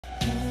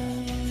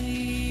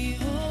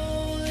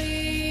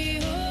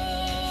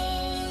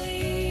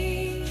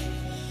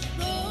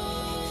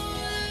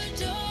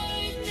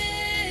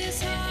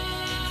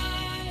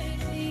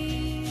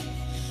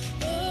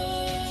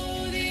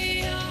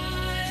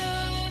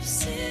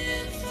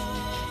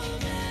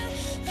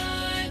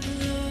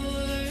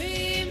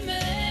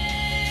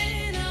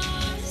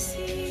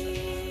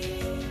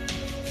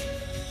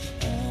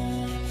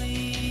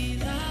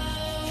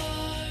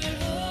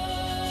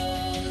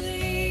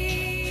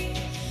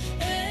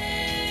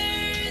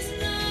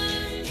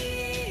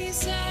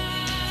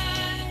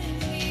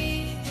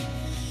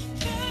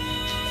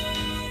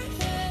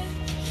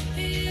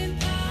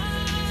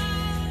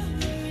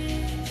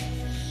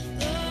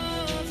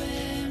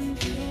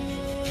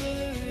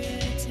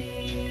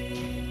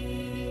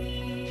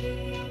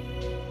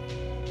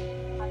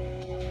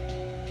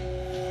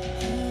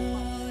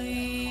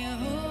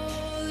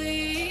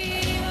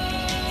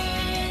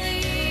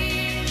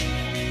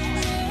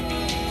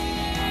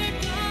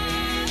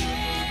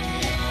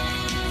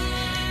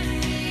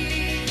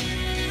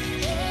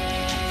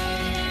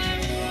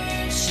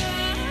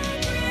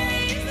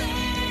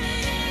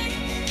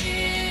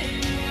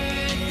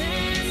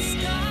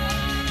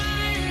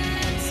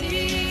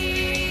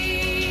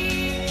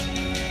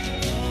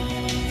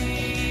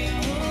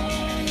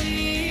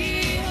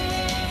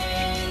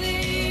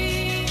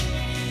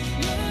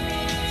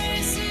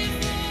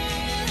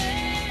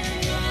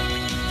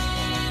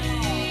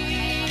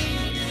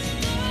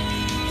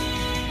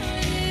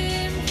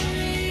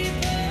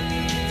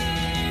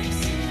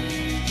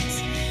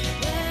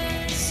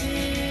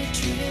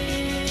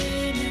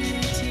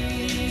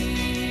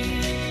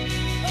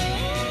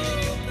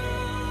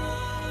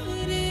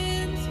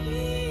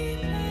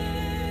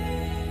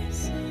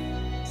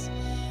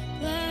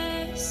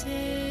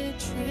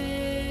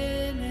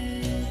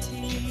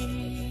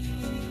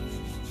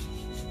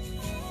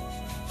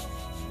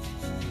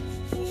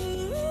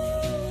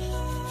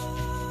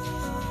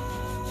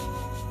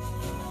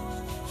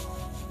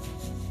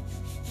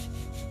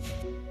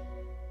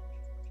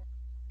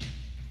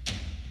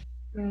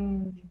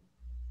Mm.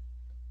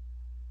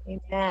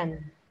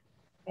 Amen.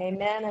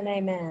 Amen and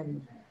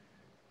amen.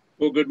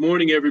 Well, good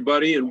morning,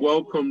 everybody, and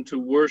welcome to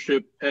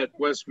worship at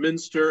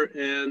Westminster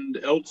and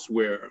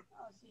elsewhere.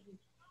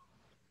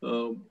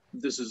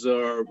 This is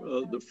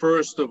the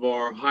first of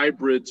our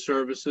hybrid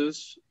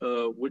services,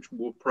 which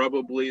will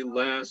probably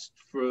last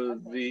for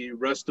the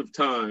rest of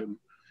time.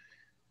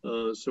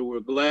 So we're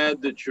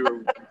glad that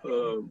you're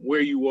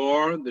where you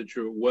are, that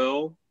you're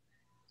well,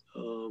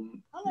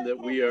 that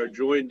we are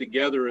joined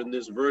together in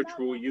this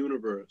virtual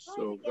universe.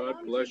 So God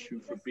bless you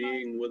for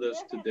being with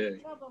us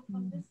today.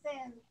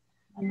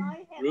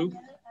 Ruth?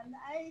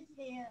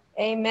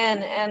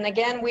 Amen. And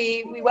again,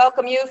 we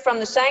welcome you from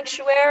the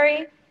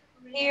sanctuary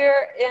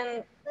here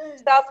in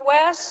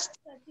Southwest.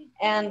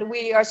 And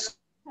we are so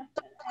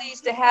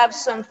pleased to have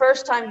some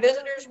first-time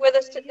visitors with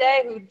us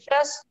today who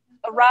just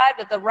arrived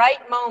at the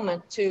right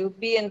moment to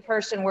be in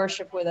person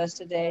worship with us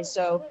today.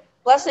 So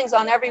blessings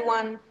on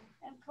everyone,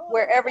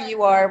 wherever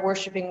you are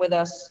worshiping with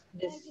us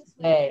this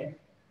day.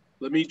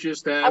 Let me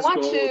just ask all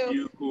of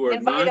you who are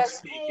not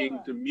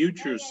speaking to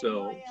mute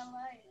yourselves,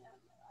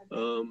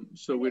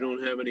 so we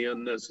don't have any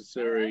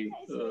unnecessary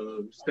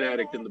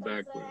static in the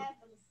background.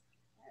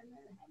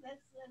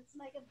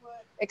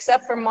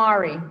 Except for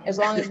Mari, as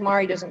long as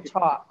Mari doesn't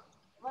talk.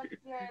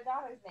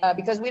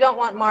 Because we don't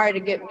want Mari to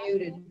get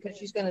muted because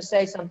she's going to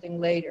say something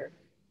later.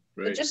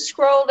 Right. But just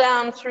scroll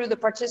down through the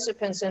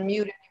participants and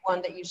mute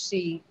anyone that you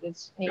see that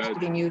needs to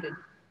be muted.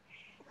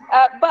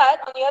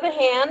 But on the other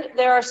hand,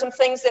 there are some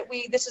things that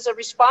this is a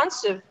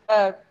responsive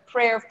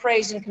prayer of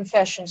praise and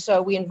confession.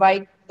 So we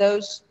invite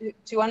those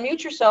to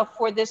unmute yourself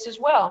for this as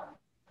well.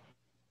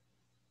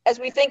 As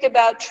we think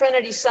about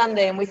Trinity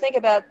Sunday and we think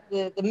about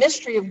the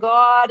mystery of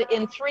God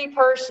in three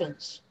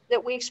persons,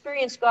 that we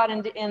experience God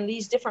in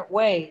these different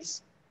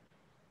ways,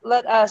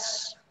 let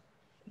us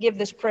give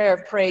this prayer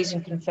of praise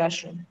and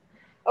confession.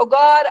 Oh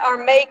God, our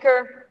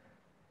maker.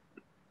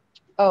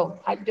 Oh,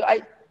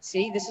 I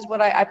see, this is what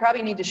I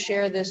probably need to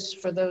share this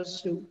for those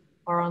who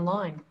are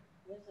online.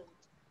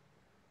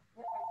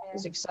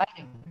 It's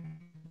exciting.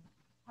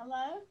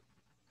 Hello?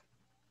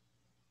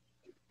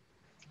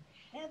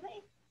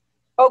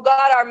 Oh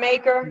God, our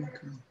maker,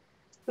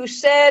 who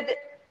said,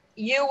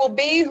 you will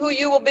be who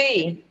you will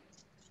be,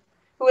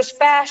 who has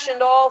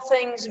fashioned all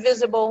things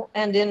visible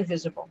and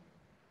invisible.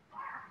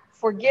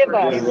 Forgive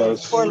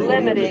us for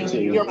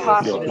limiting your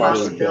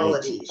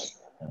possibilities.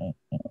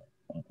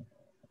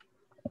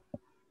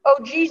 Oh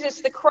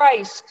Jesus the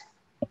Christ,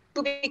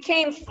 who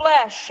became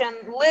flesh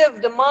and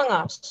lived among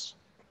us,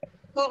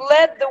 who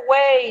led the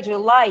way to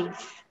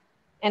life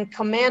and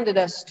commanded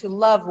us to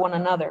love one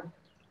another.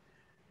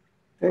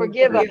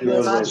 Forgive us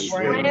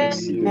for you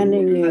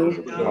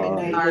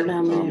our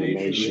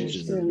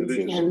denominations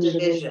and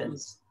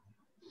divisions.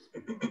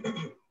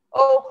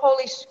 O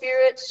Holy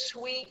Spirit,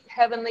 sweet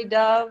heavenly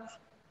dove,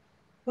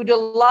 who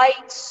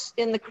delights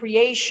in the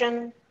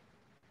creation,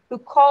 who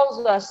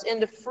calls us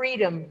into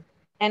freedom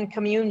and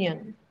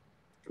communion.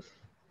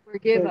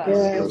 Forgive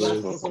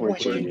us for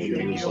quenching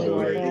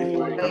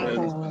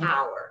your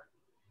power.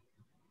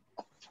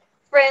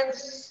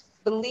 Friends,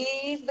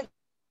 believe that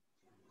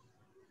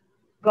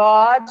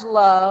God's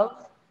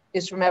love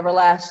is from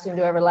everlasting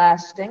to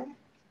everlasting.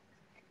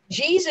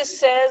 Jesus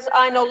says,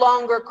 I no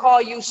longer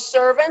call you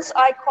servants,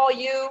 I call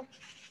you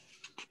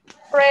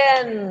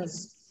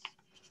friends.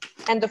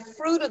 And the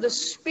fruit of the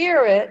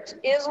Spirit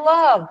is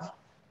love,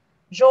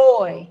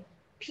 joy,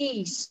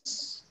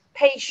 peace,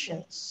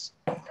 patience,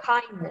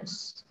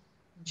 kindness,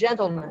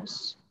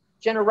 gentleness,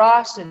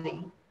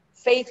 generosity,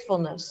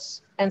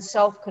 faithfulness, and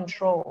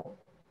self-control.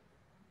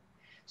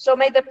 So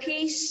may the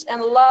peace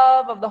and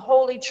love of the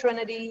Holy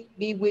Trinity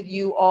be with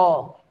you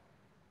all.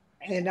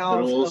 And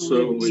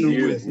also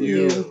with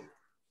you.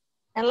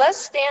 And let's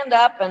stand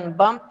up and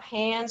bump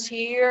hands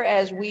here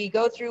as we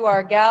go through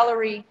our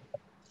gallery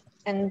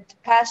and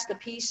pass the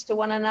peace to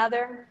one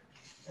another.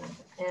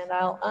 And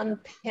I'll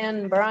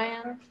unpin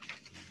Brian.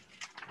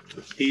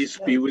 Peace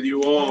be with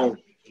you all.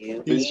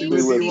 Peace be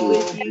with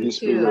you. Peace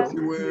be with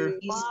you.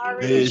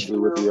 Peace be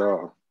with you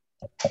all.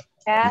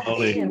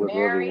 Kathy and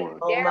Mary,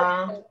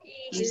 Oma,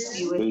 peace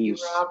be with you,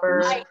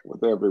 Robert.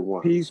 With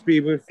everyone. Peace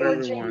be with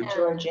everyone.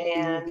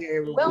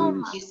 Georgianne,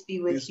 Wilma, peace be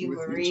with you,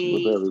 Marie.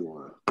 Peace with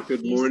everyone.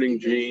 Good morning,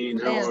 Jean.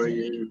 How are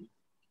you?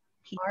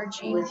 Peace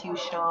be with you,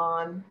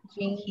 Sean.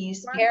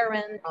 Peace,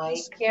 Karen, Mike.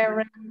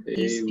 Karen,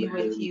 Peace be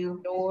with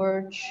you,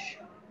 George.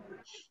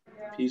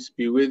 Peace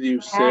be with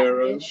you,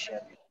 Sarah.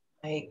 Bishop,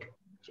 Mike.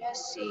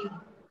 Jesse, Peace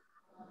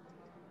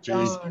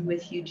John, be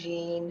with you,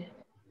 Jean.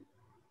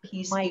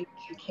 Peace Mike, be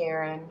with you,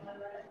 Karen.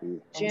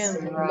 Jim,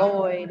 Sarah,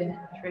 Lloyd,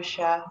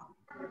 Trisha,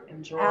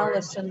 and George.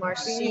 Alice and Peace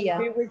Marcia.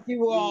 be with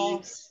you all.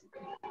 Eves,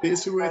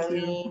 Peace with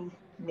Arlene,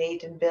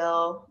 Nate and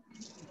Bill,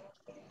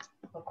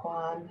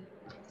 Laquan.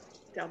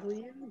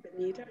 W,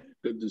 Benita.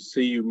 Good to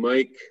see you,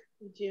 Mike.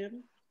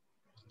 Jim.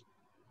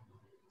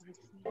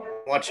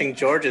 Watching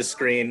George's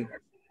screen in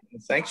the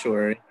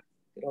sanctuary.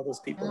 Look at all those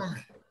people.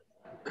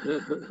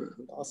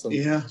 Awesome.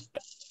 Yeah.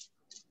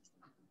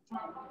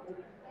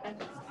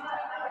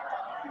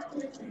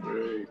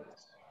 Great.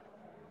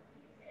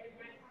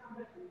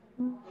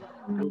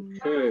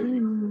 Okay.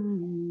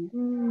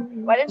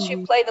 Why don't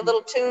you play the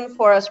little tune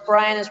for us,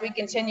 Brian, as we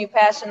continue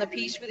passing the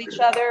peace with each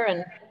other,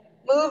 and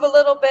move a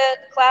little bit,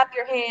 clap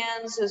your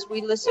hands as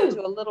we listen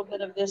to a little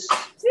bit of this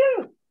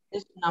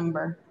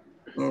number.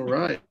 All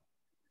right.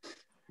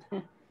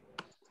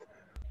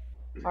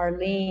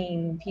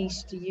 Arlene,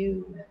 peace to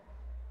you.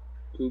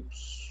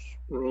 Oops,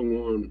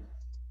 wrong one.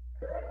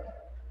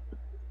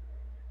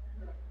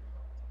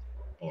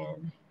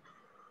 And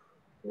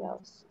who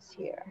else is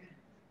here?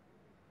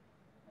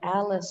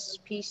 Alice,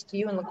 peace to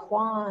you, and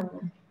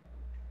Laquan.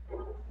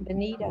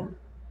 Benita.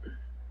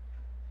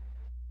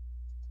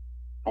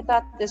 I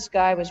thought this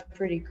guy was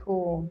pretty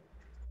cool.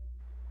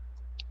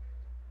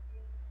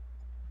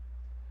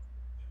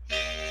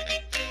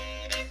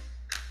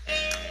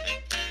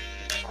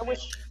 I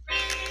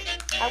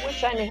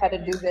wish I knew how to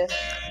do this.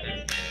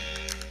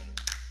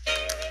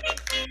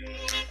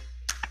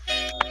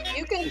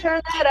 You can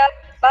turn that up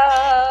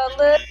a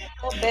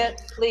little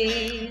bit,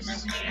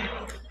 please.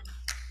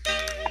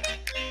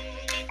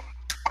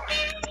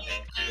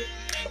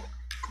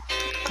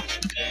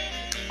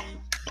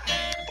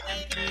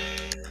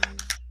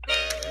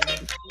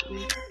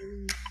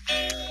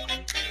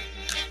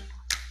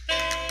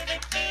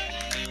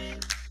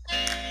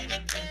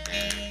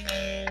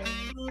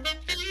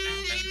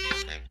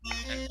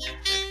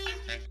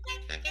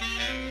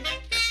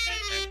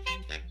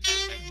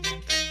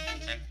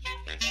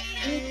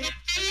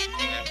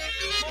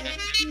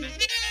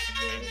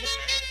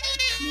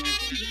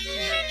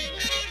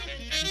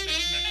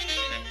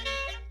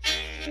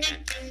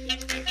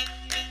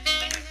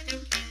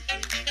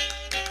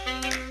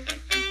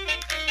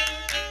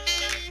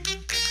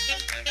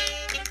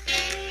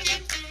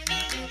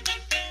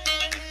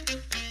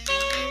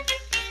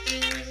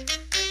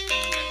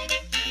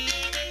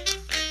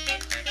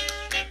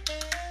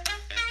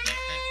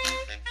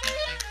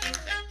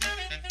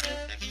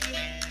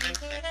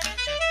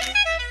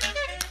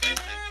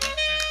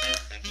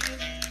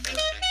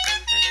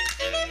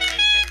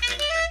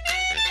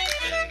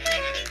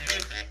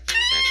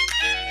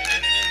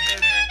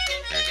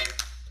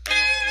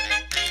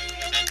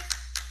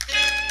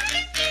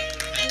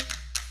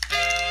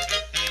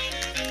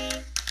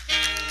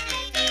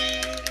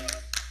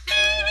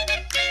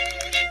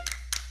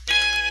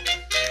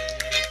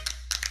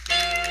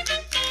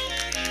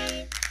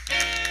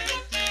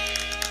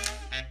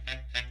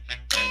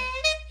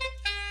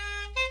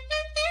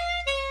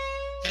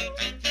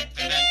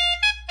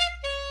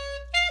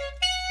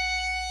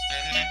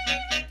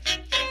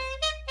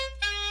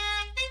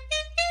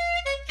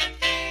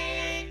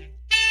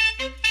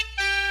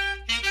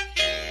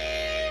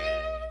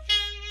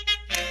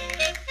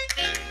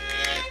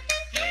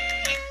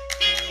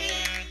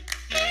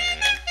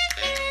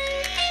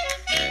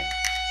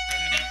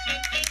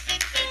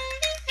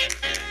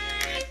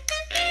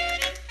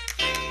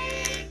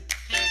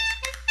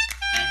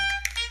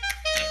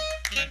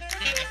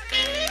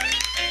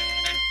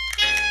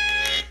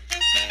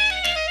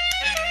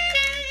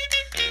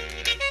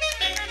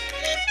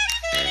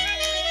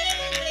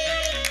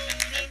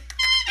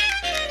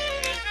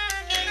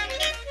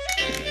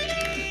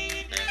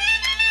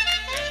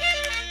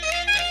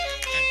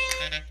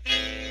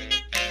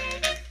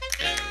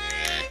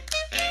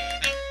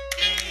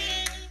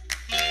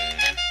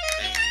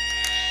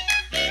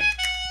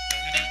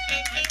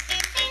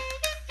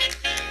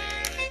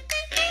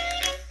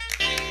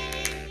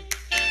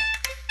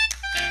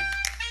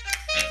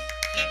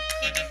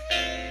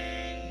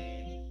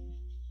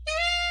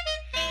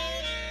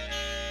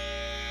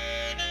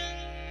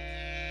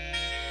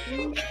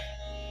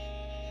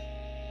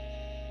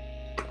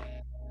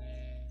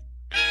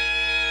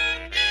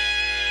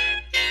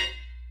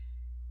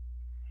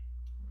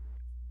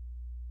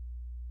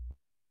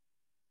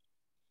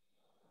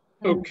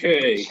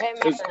 Okay.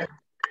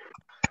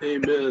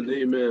 Amen.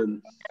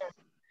 Amen.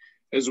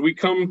 As we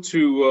come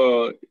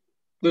to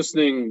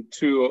listening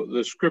to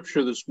the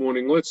scripture this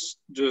morning, let's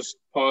just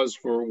pause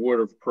for a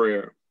word of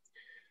prayer.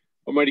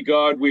 Almighty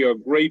God, we are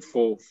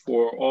grateful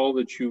for all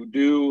that you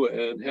do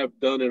and have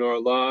done in our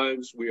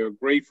lives. We are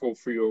grateful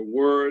for your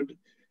word.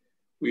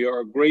 We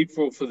are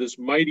grateful for this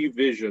mighty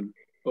vision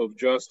of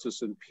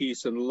justice and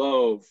peace and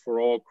love for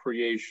all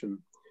creation.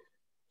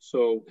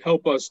 So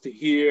help us to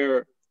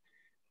hear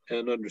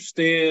and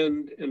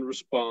understand and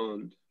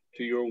respond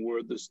to your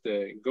word this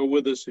day. Go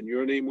with us, in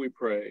your name we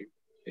pray.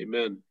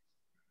 Amen.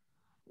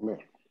 Amen.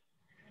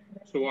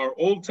 So our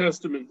Old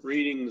Testament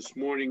reading this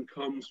morning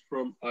comes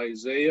from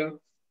Isaiah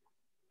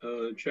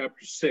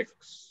chapter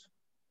 6.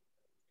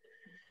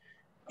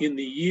 In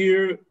the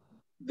year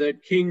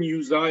that King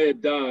Uzziah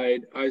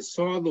died, I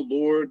saw the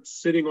Lord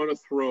sitting on a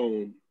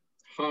throne,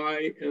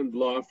 high and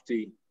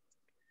lofty,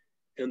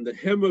 and the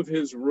hem of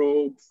his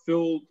robe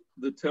filled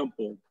the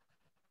temple.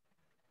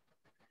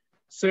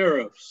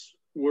 Seraphs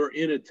were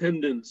in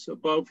attendance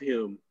above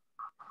him.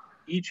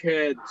 Each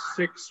had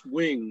 6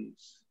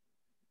 wings.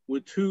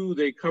 With 2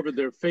 they covered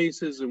their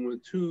faces, and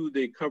with 2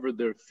 they covered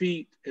their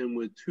feet, and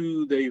with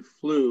 2 they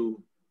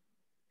flew.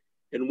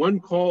 And one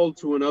called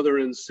to another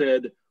and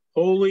said,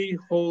 Holy,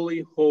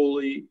 holy,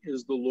 holy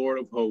is the Lord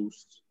of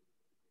hosts.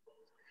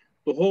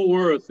 The whole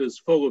earth is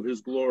full of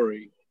his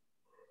glory.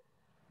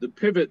 The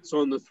pivots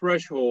on the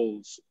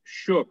thresholds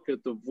shook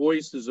at the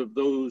voices of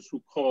those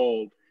who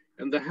called,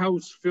 and the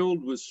house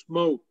filled with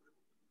smoke.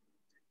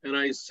 And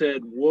I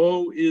said,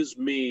 Woe is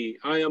me,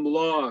 I am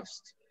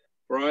lost,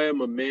 for I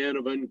am a man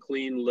of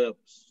unclean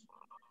lips,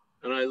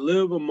 and I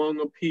live among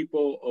a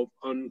people of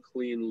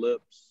unclean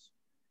lips.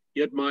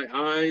 Yet my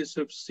eyes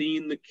have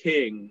seen the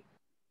King,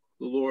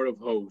 the Lord of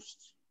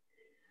hosts.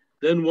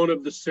 Then one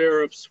of the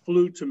seraphs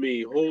flew to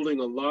me, holding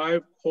a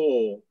live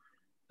coal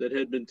that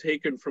had been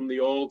taken from the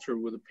altar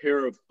with a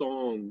pair of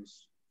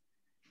thongs.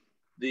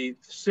 The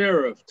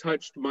seraph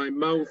touched my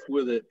mouth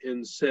with it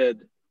and said,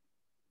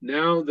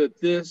 Now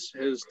that this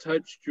has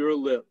touched your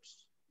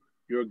lips,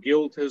 your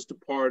guilt has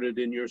departed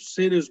and your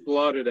sin is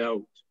blotted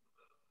out.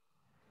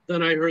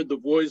 Then I heard the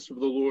voice of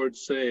the Lord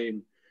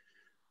saying,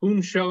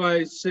 Whom shall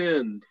I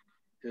send,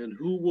 and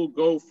who will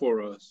go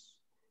for us?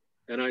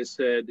 And I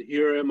said,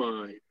 Here am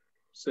I,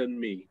 send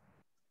me.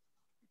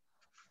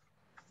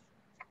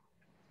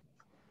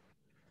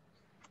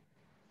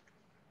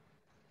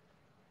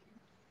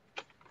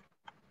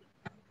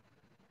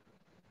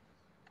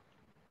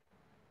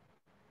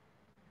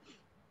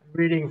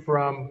 Reading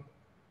from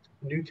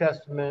New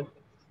Testament,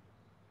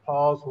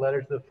 Paul's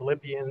letter to the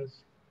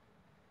Philippians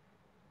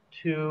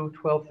 2,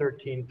 12,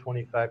 13,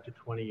 25 to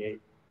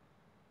 28.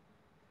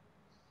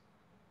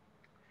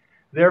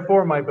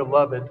 Therefore, my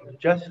beloved,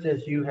 just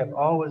as you have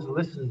always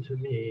listened to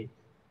me,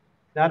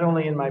 not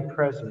only in my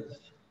presence,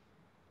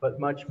 but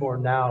much more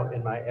now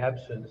in my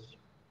absence,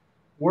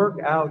 work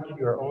out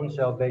your own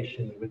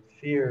salvation with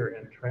fear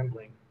and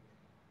trembling.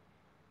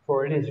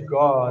 For it is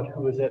God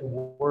who is at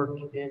work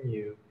in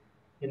you,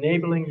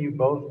 enabling you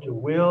both to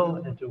will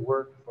and to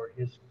work for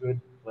his good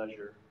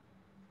pleasure.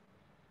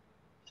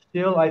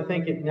 Still, I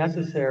think it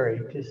necessary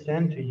to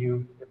send to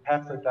you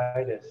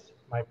Epaphroditus,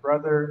 my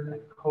brother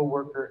and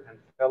co-worker and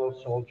fellow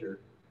soldier,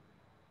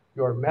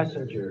 your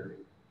messenger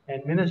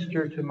and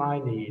minister to my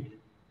need.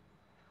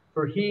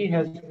 For he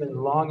has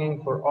been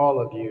longing for all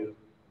of you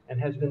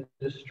and has been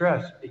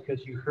distressed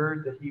because you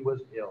heard that he was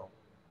ill.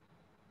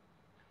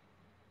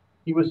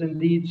 He was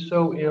indeed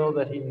so ill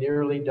that he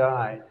nearly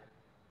died.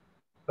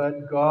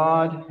 But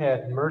God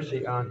had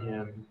mercy on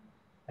him,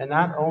 and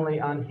not only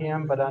on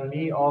him, but on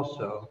me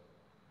also,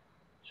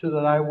 so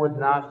that I would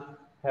not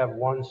have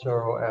one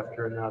sorrow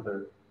after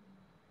another.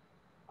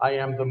 I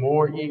am the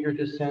more eager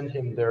to send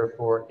him,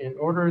 therefore, in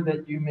order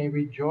that you may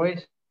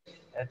rejoice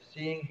at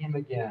seeing him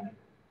again,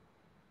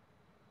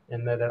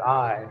 and that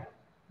I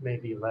may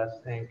be less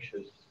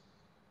anxious.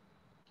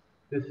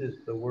 This is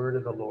the word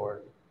of the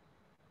Lord.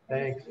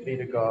 Thanks be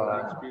to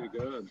God. Thanks be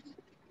to God.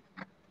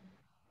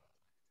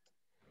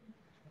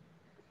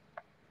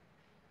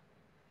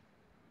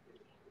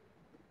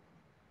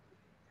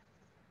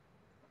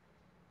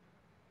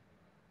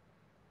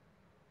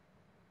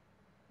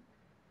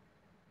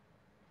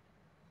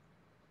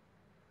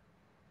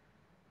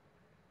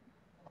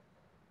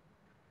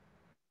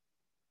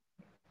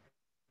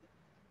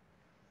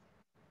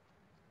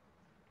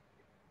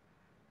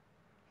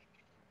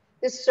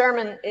 This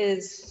sermon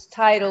is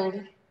titled,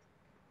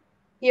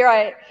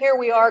 Here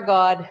we are,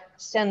 God,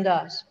 send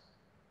us.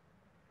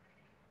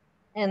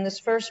 And this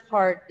first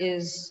part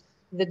is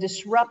the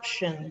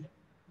disruption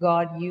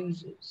God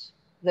uses.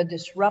 The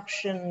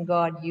disruption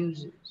God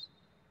uses.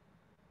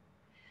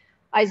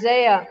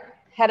 Isaiah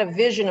had a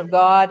vision of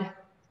God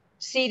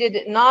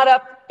seated not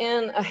up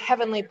in a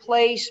heavenly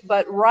place,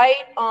 but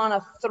right on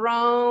a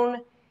throne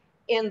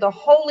in the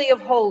Holy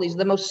of Holies,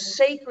 the most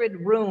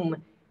sacred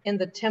room in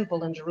the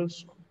temple in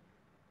Jerusalem,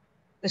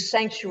 the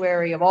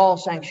sanctuary of all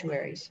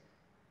sanctuaries.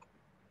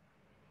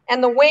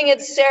 And the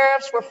winged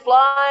seraphs were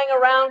flying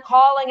around,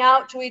 calling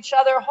out to each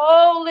other,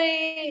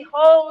 Holy,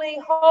 holy,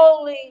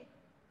 holy.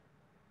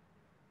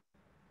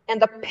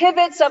 And the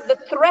pivots of the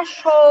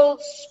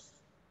thresholds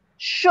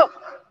shook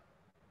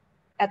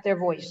at their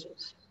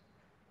voices.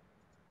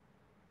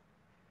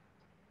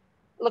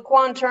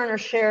 Laquan Turner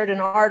shared an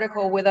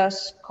article with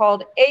us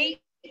called 8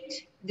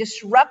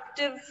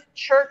 Disruptive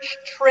Church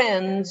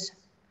Trends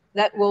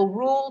That Will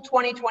Rule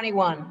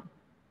 2021.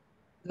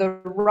 The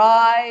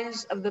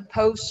rise of the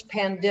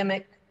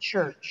post-pandemic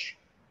church.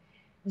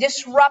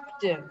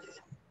 Disruptive.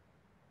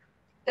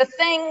 The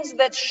things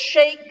that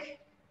shake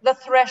the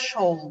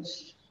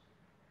thresholds.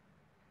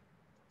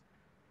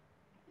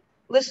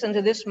 Listen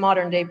to this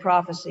modern-day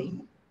prophecy.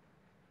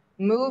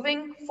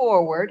 Moving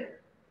forward,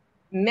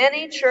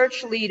 many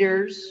church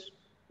leaders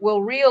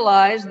will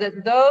realize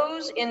that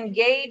those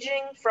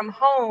engaging from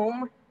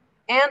home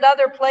and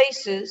other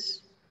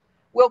places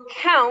will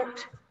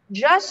count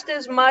just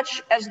as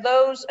much as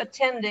those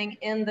attending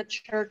in the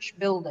church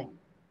building.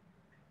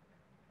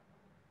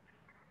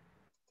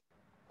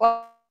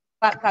 Clap,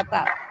 clap,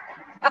 clap.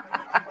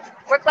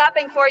 We're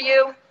clapping for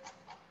you.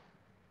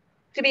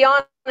 To be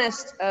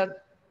honest,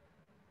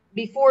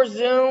 before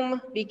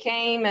Zoom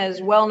became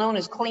as well known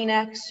as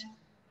Kleenex,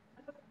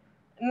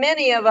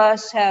 Many of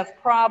us have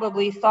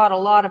probably thought a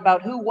lot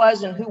about who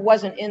was and who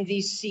wasn't in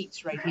these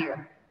seats right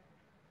here.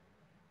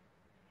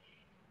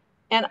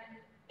 And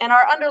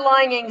our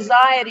underlying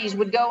anxieties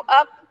would go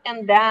up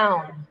and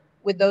down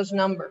with those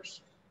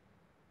numbers.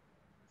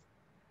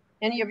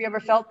 Any of you ever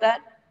felt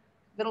that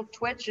little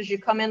twitch as you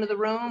come into the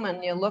room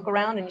and you look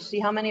around and you see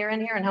how many are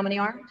in here and how many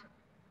aren't?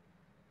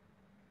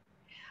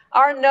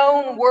 Our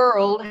known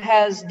world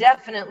has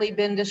definitely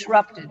been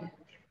disrupted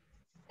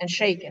and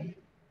shaken.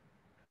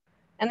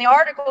 And the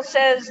article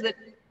says that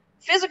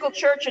physical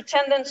church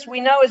attendance, we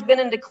know, has been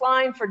in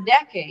decline for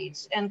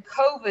decades, and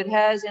COVID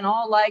has, in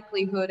all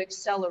likelihood,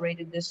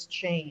 accelerated this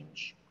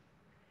change.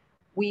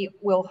 We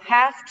will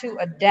have to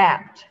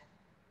adapt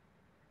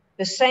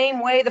the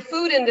same way the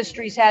food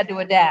industries had to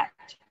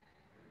adapt,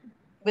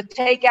 with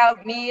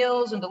takeout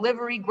meals and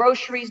delivery,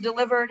 groceries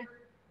delivered.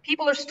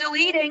 People are still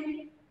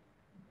eating.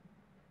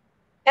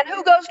 And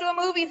who goes to a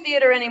movie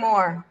theater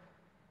anymore?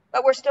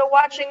 But we're still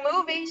watching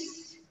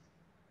movies.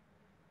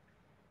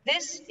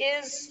 This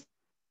is,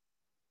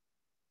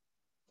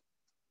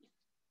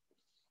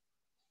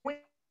 we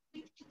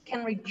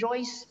can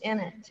rejoice in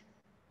it.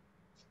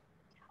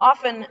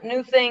 Often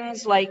new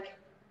things like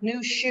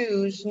new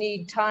shoes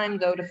need time,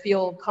 though, to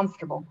feel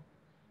comfortable.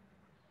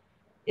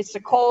 It's a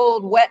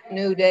cold, wet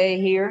new day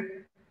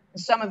here.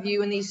 Some of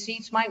you in these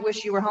seats might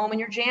wish you were home in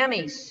your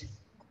jammies.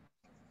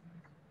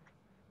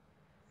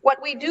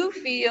 What we do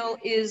feel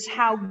is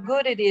how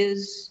good it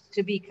is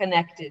to be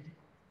connected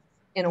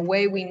in a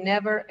way we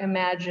never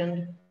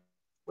imagined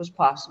was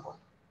possible.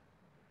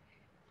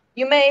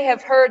 You may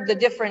have heard the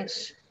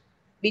difference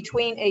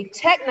between a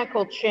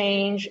technical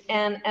change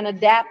and an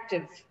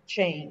adaptive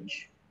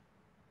change.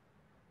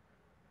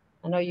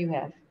 I know you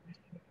have,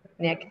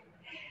 Nick.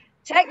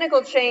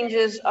 Technical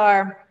changes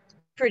are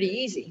pretty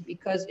easy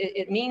because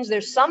it means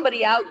there's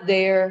somebody out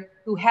there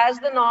who has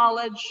the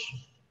knowledge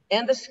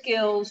and the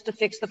skills to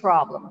fix the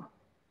problem.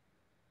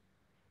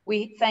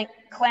 We thank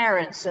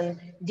Clarence and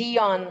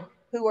Dion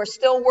who are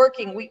still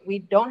working. We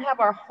don't have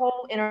our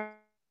whole inner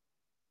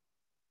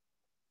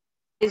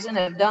and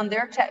have done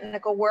their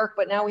technical work,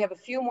 but now we have a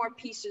few more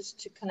pieces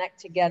to connect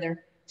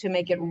together to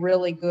make it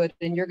really good.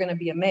 And you're going to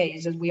be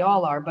amazed, as we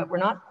all are, but we're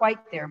not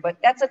quite there. But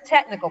that's a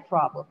technical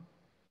problem.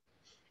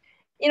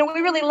 You know,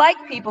 we really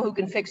like people who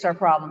can fix our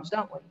problems,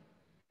 don't we?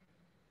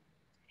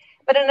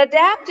 But an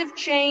adaptive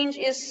change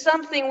is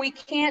something we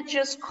can't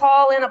just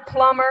call in a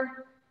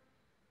plumber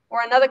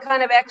or another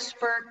kind of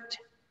expert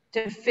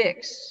to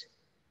fix,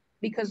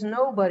 because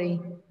nobody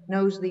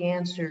knows the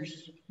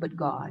answers but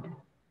God.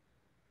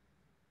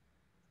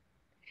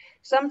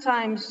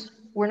 Sometimes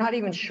we're not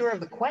even sure of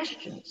the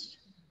questions.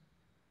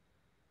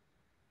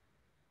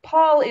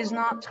 Paul is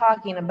not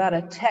talking about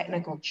a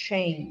technical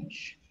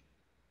change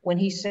when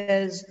he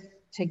says,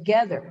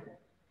 together,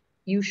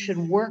 you should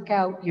work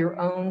out your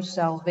own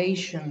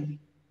salvation,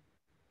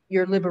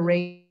 your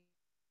liberation.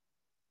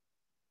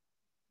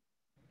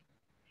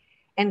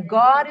 And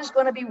God is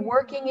going to be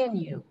working in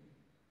you,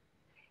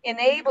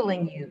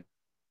 enabling you.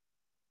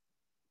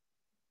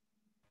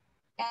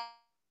 And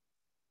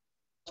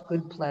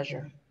good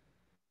pleasure.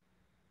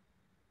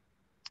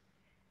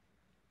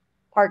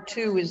 Part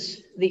 2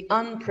 is the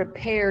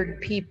unprepared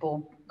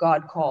people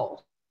God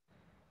calls.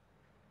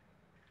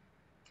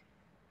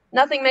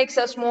 Nothing makes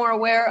us more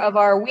aware of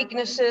our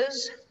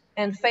weaknesses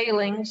and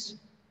failings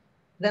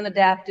than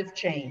adaptive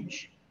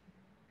change.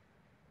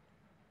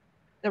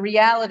 The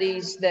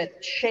realities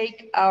that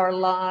shake our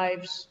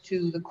lives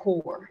to the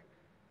core.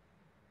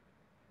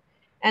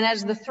 And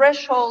as the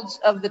thresholds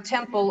of the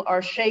temple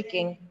are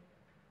shaking,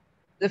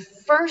 the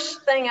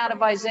first thing out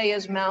of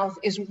Isaiah's mouth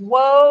is,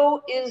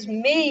 woe is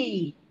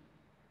me,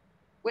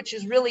 which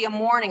is really a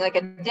mourning, like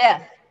a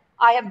death.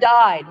 I have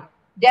died.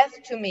 Death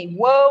to me.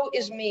 Woe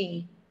is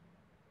me.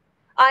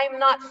 I am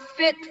not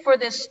fit for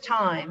this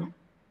time,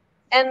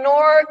 and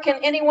nor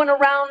can anyone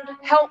around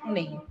help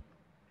me.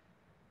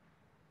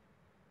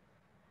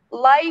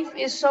 Life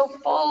is so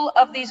full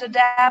of these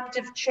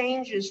adaptive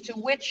changes to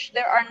which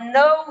there are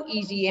no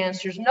easy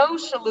answers, no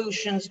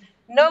solutions,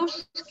 no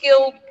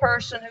skilled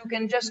person who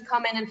can just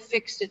come in and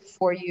fix it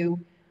for you.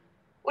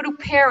 What do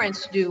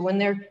parents do when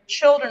their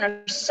children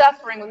are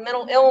suffering with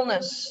mental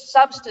illness,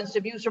 substance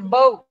abuse, or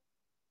both?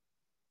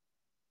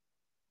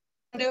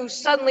 Do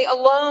suddenly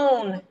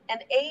alone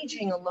and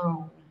aging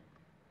alone?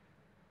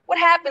 What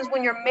happens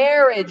when your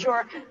marriage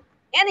or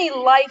any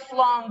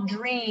lifelong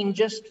dream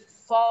just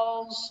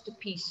falls to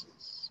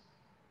pieces?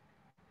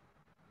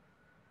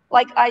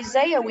 Like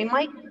Isaiah, we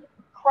might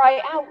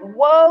cry out,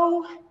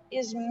 woe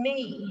is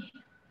me.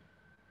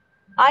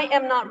 I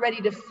am not ready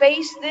to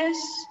face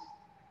this,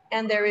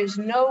 and there is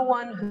no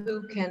one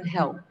who can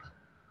help.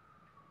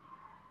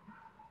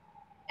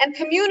 And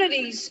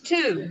communities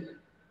too.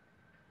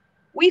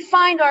 We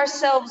find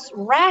ourselves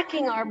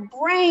racking our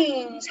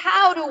brains.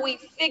 How do we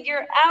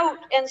figure out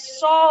and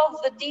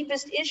solve the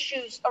deepest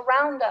issues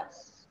around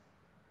us?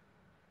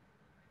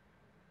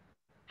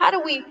 How do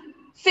we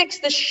fix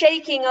the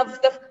shaking of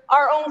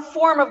our own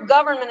form of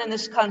government in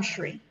this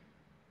country?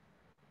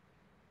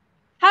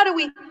 How do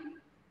we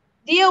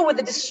deal with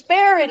the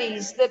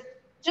disparities that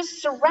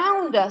just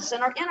surround us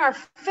and are in our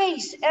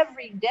face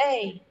every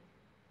day?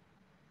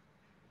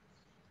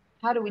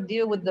 How do we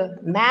deal with the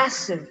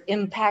massive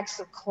impacts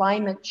of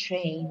climate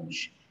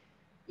change?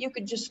 You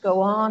could just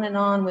go on and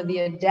on with the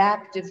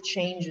adaptive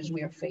changes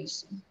we are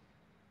facing.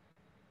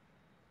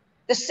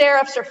 The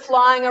seraphs are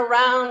flying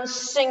around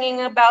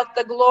singing about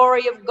the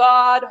glory of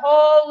God,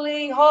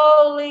 holy,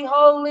 holy,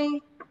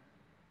 holy.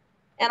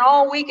 And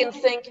all we can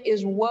think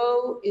is,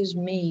 woe is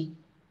me.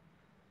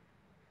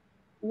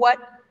 What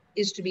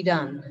is to be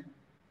done?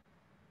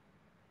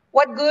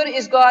 What good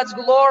is God's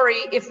glory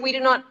if we do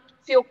not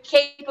feel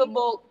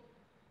capable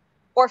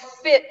or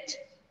fit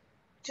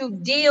to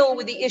deal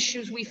with the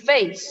issues we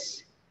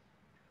face?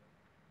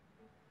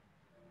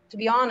 To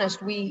be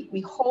honest,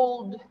 we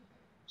hold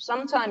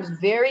sometimes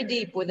very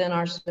deep within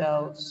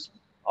ourselves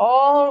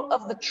all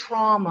of the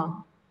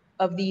trauma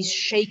of these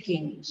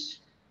shakings,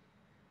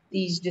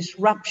 these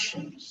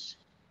disruptions,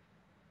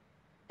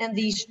 and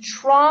these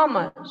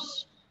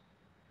traumas.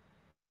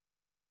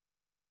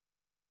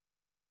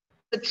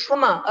 The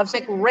trauma of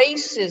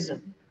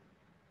racism,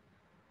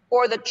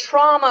 or the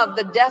trauma of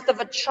the death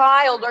of a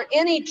child, or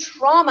any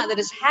trauma that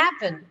has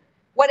happened,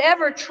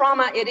 whatever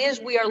trauma it is,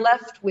 we are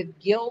left with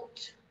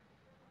guilt,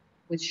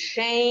 with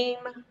shame,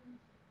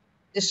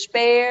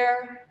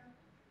 despair,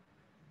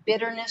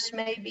 bitterness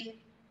maybe,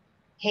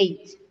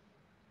 hate.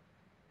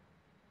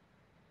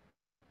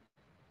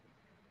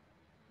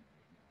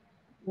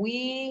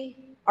 We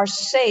are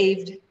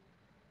saved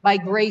by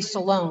grace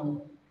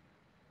alone.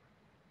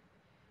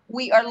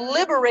 We are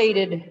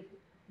liberated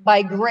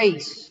by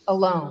grace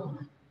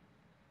alone.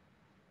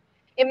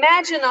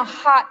 Imagine a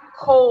hot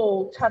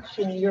coal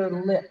touching your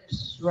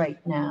lips right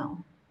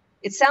now.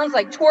 It sounds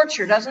like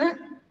torture, doesn't it?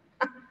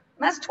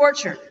 That's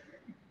torture,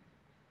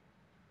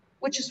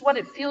 which is what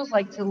it feels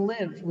like to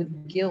live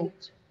with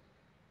guilt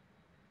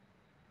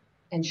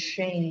and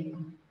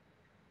shame.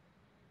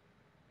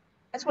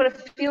 That's what it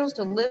feels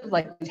to live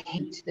like with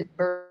hate that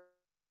burns.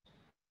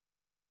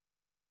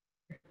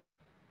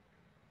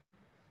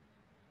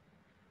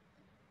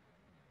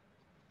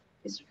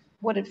 It's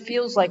what it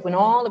feels like when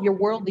all of your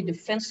worldly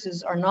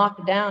defenses are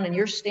knocked down and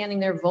you're standing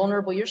there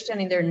vulnerable, you're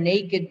standing there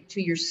naked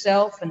to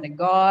yourself and to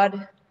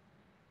God.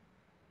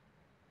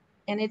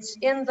 And it's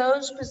in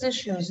those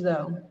positions,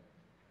 though,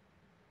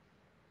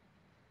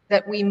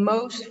 that we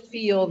most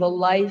feel the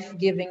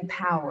life-giving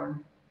power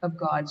of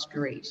God's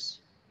grace.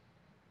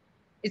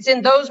 It's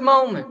in those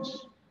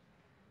moments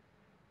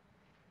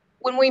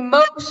when we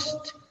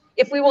most,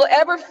 if we will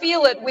ever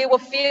feel it, we will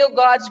feel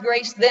God's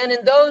grace then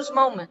in those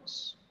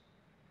moments.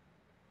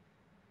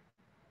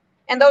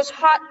 And those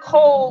hot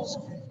coals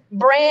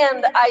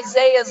brand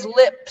Isaiah's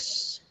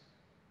lips.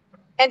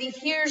 And he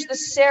hears the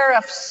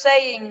seraph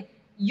saying,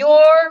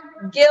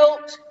 your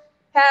guilt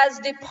has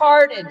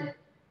departed.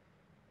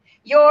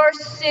 Your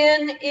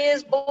sin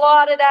is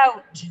blotted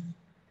out.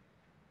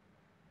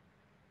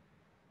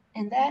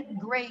 And that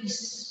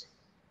grace,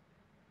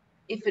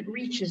 if it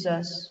reaches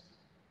us,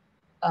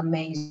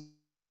 amazing.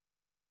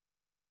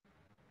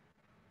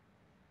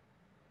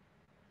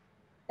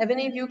 Have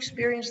any of you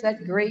experienced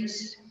that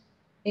grace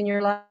in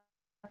your life?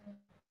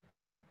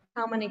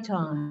 How many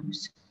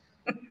times?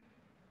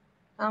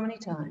 How many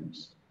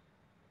times?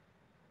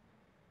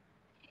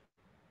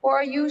 Or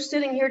are you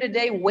sitting here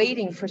today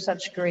waiting for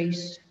such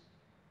grace?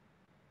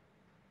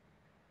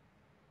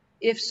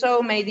 If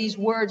so, may these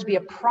words be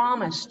a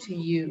promise to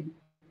you.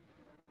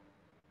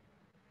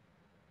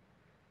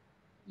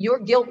 Your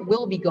guilt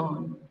will be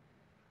gone.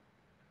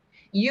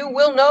 You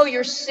will know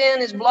your sin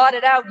is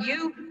blotted out.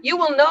 You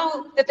will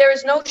know that there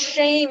is no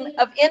shame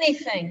of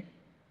anything.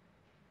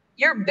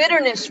 Your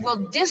bitterness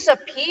will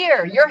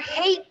disappear. Your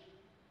hate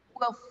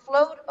will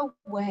float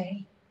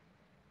away.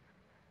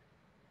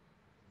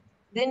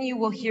 Then you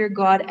will hear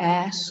God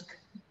ask,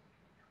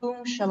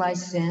 whom shall I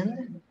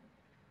send?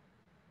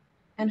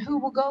 And who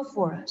will go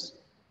for us?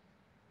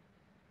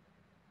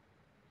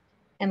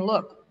 And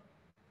look,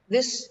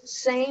 this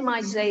same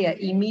Isaiah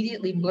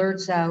immediately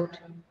blurts out,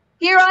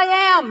 here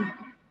I am,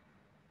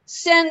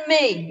 send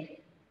me.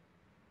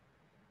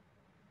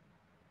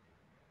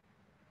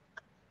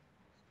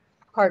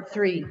 Part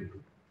 3,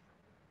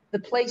 the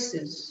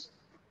places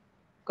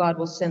God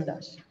will send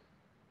us.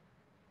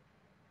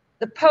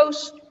 The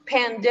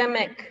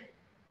post-pandemic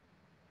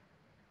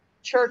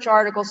church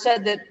article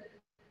said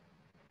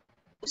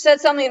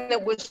something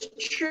that was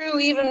true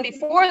even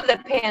before the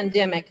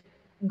pandemic.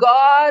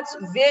 God's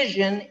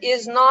vision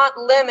is not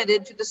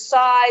limited to the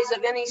size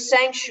of any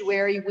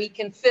sanctuary we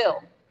can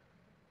fill.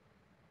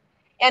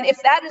 And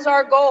if that is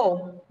our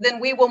goal, then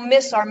we will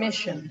miss our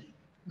mission,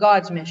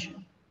 God's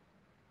mission.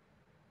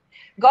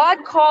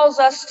 God calls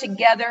us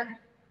together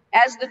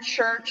as the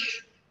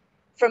church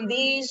from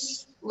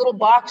these little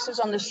boxes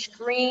on the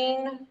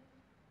screen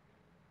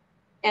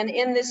and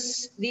in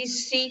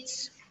these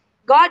seats.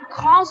 God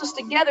calls us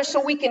together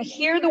so we can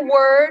hear the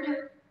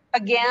word,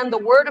 again, the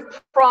word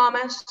of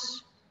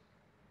promise,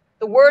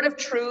 the word of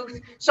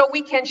truth, so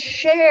we can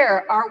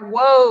share our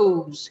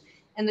woes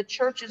And the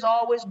church is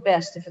always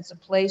best if it's a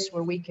place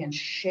where we can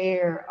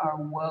share our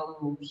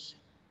woes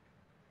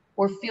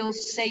or feel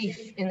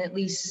safe in at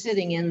least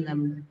sitting in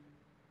them,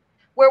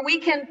 where we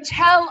can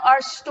tell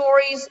our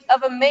stories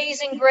of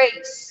amazing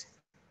grace.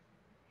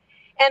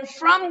 And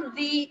from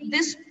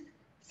this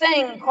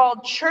thing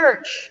called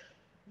church,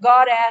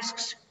 God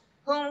asks,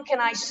 whom can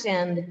I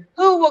send?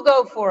 Who will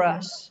go for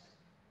us?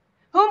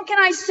 Whom can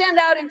I send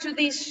out into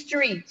these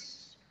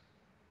streets?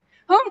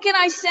 Whom can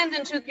I send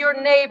into your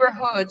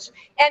neighborhoods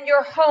and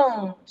your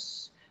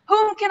homes?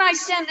 Whom can I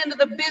send into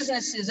the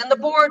businesses and the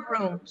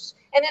boardrooms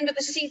and into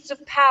the seats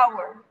of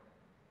power?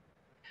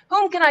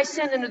 Whom can I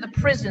send into the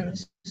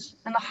prisons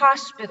and the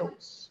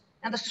hospitals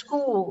and the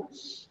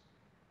schools?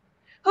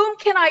 Whom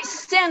can I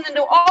send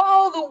into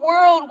all the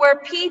world where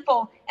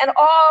people and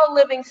all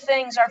living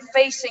things are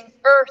facing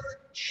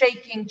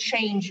earth-shaking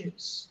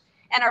changes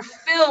and are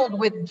filled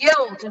with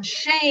guilt and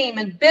shame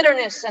and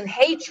bitterness and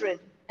hatred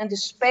and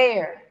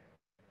despair?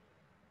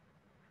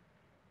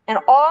 And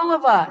all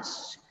of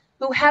us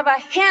who have a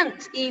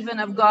hint even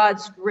of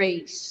God's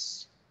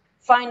grace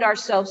find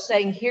ourselves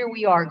saying, here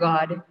we are,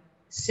 God,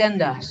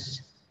 send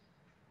us.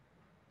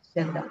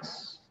 Send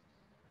us.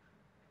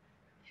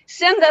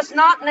 Send us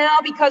not now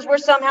because we're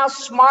somehow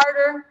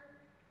smarter.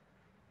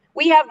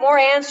 We have more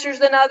answers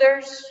than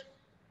others.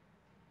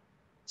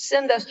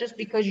 Send us just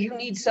because you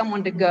need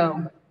someone to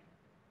go.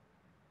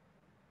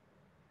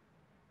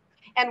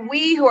 And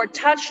we who are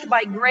touched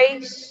by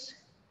grace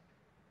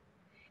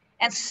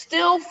and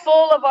still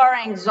full of our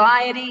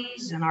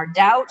anxieties and our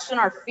doubts and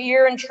our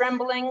fear and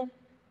trembling,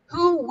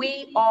 who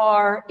we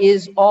are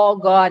is all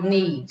God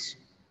needs.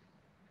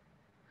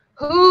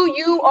 Who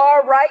you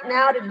are right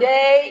now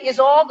today is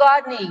all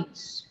God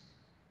needs.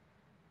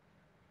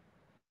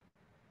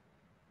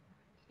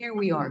 Here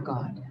we are,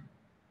 God.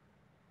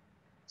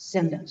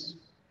 Send us.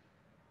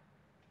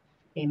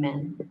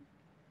 Amen.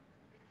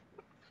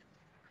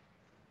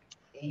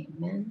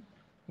 Amen.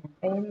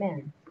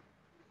 Amen.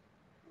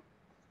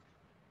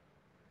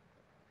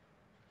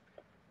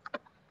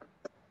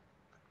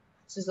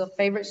 This is a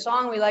favorite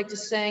song we like to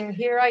sing.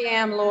 Here I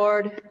am,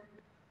 Lord.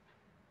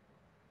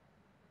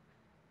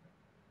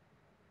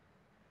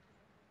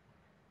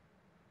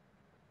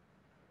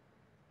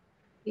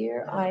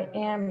 Here I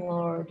am,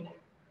 Lord. I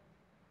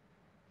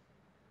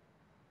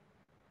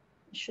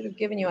should have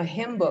given you a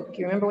hymn book.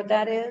 You remember what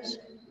that is?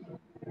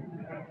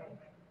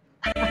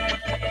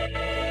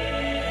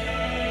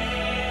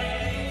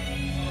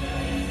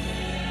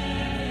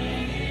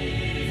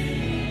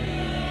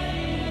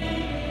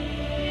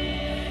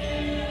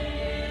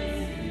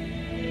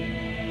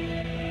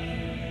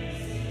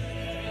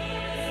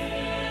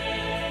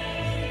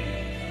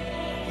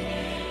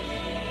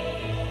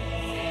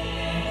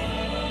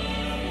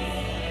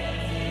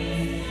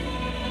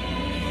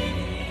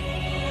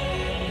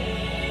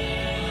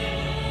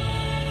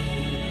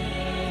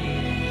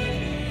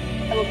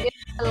 I will give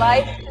my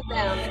life to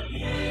them.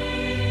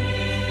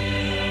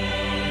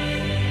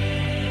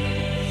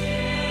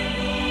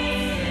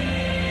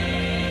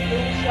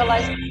 Whom shall I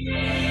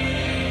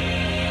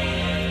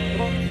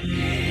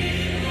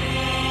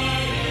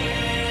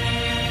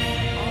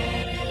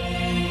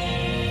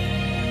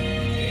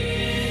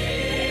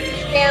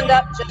stand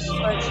up just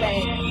for a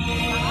change?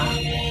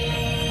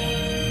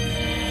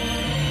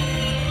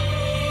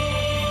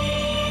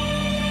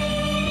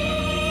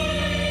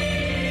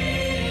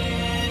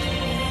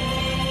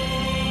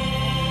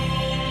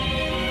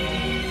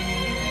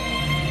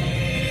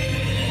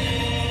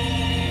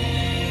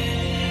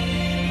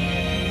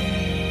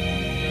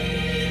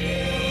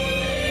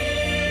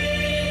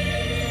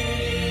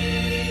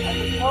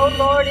 Oh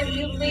Lord, if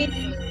you lead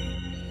me,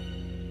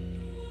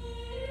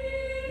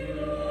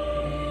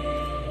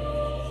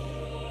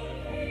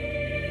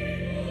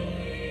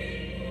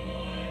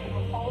 I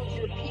will hold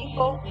your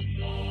people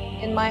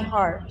in my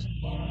heart.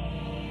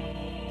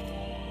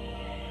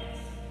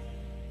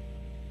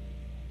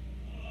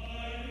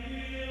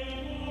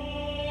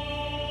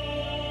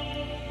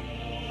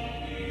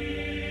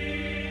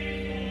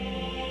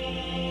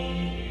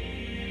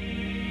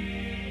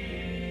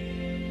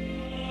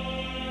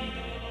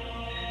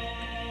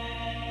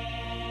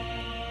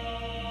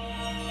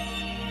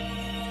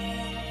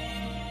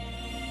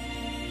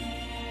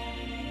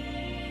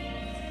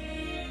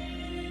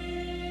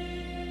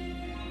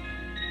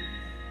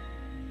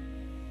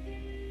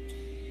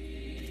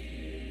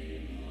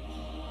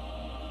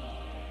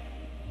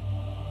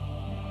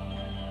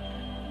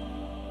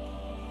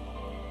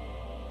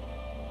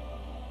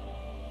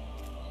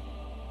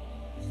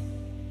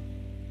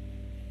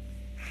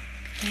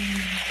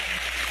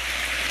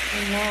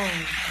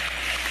 Amen.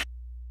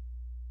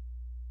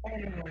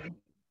 Amen.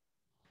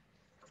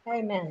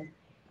 Amen.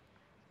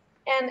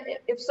 And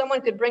if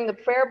someone could bring the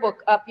prayer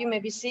book up, you may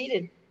be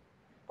seated.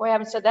 Boy, I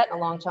haven't said that in a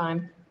long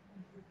time.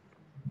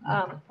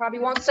 Probably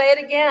won't say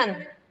it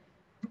again.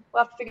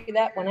 We'll have to figure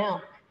that one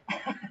out.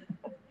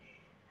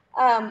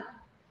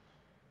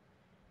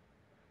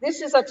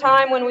 This is a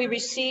time when we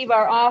receive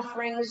our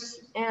offerings,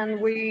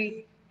 and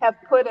we have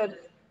put a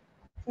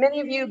Many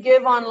of you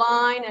give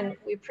online, and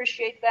we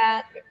appreciate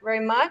that very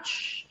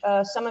much.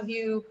 Some of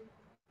you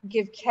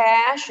give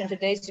cash, and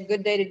today's a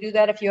good day to do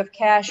that. If you have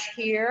cash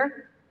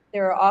here,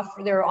 there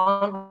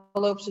are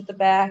envelopes at the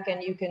back,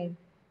 and you can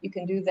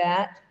do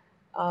that.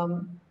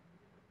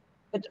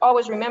 But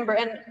always remember,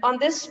 and on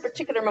this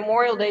particular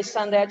Memorial Day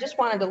Sunday, I just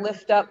wanted to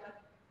lift up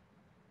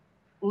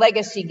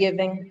legacy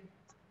giving.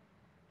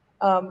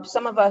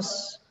 Some of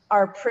us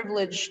are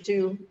privileged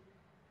to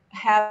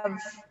have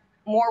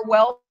more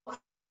wealth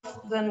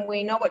than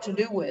we know what to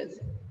do with.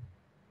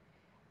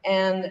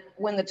 And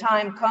when the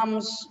time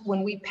comes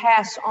when we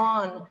pass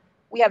on,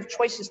 we have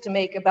choices to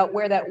make about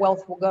where that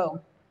wealth will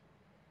go.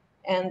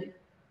 And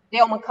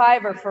Dale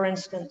McIver, for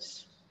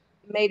instance,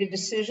 made a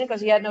decision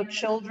because he had no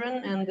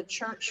children and the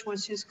church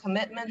was his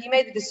commitment. He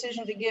made the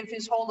decision to give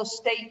his whole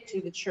estate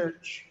to the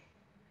church.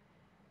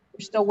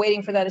 We're still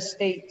waiting for that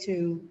estate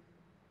to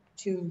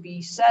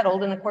be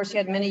settled. And of course, he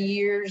had many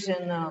years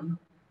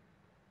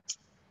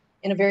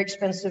in a very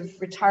expensive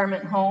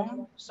retirement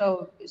home.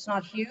 So it's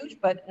not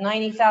huge, but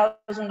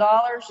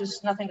 $90,000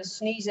 is nothing to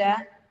sneeze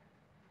at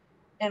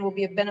and will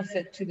be a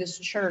benefit to this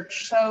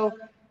church. So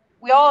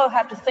we all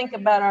have to think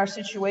about our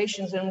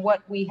situations and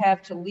what we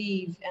have to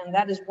leave. And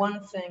that is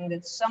one thing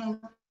that some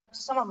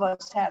of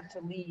us have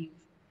to leave.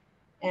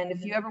 And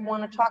if you ever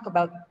want to talk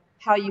about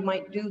how you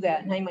might do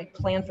that and how you might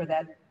plan for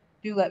that,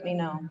 do let me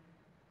know.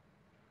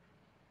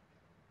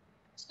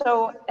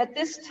 So at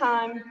this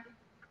time,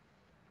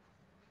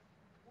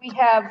 we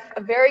have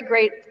a very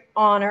great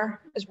honor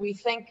as we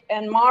think,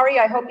 and Mari,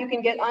 I hope you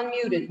can get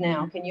unmuted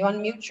now. Can you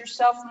unmute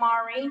yourself,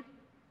 Mari?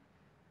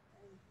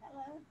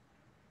 Hello.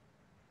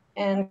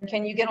 And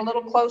can you get a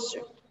little closer?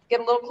 Get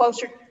a little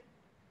closer.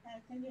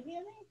 Can you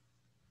hear me?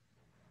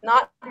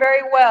 Not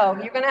very well.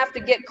 You're going to have to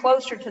get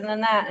closer to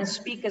than that and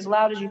speak as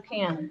loud as you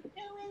can. 2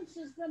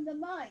 inches from the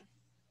mic.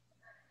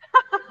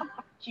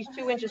 She's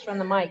 2 inches from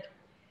the mic.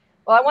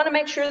 Well, I want to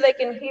make sure they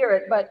can hear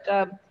it, but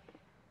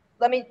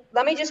let me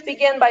just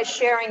begin by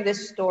sharing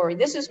this story.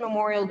 This is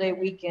Memorial Day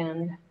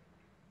weekend,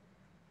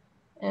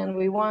 and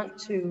we want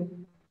to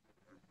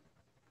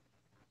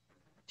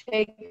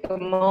take a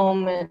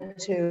moment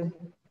to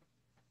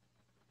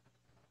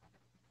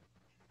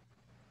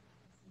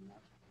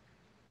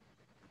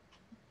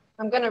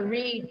I'm going to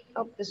read.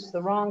 Oh, this is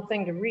the wrong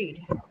thing to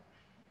read.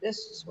 This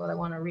is what I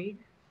want to read.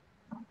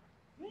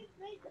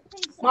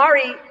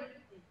 Mari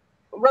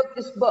wrote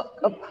this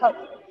book.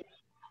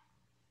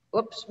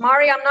 Oops,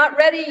 Mari, I'm not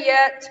ready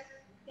yet.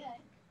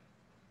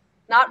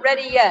 Not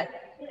ready yet.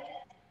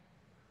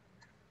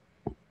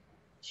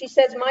 She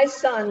says, my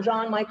son,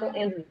 John Michael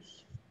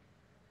Andrews.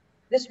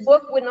 This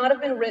book would not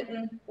have been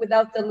written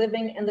without the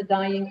living and the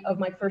dying of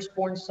my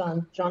firstborn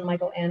son, John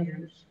Michael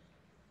Andrews.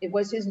 It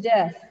was his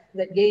death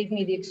that gave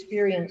me the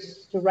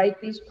experience to write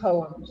these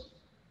poems.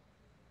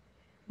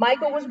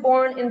 Michael was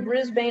born in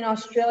Brisbane,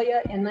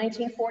 Australia in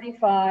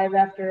 1945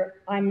 after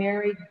I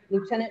married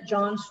Lieutenant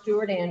John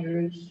Stewart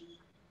Andrews.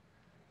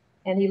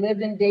 And he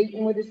lived in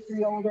Dayton with his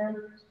 3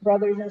 older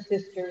brothers and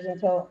sisters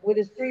with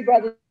his 3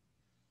 brothers.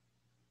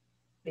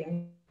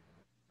 During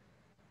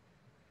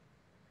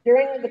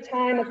the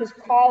time of his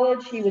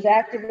college, he was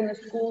active in the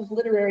school's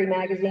literary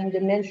magazine,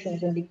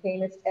 Dimensions, and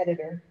became its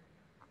editor.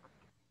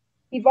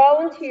 He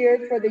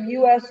volunteered for the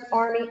U.S.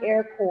 Army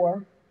Air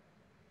Corps,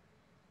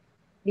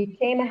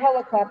 became a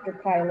helicopter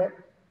pilot,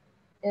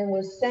 and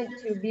was sent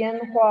to Bien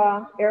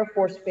Hoa Air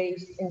Force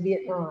Base in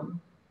Vietnam.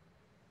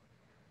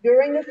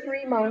 During the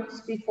 3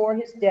 months before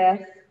his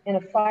death, in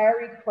a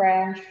fiery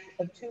crash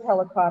of 2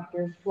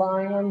 helicopters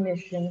flying on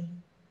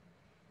mission,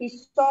 he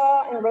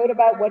saw and wrote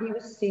about what he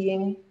was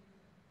seeing,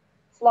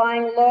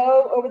 flying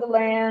low over the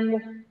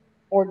land,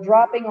 or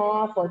dropping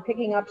off or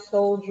picking up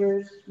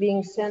soldiers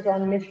being sent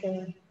on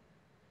mission.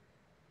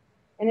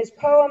 And his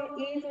poem,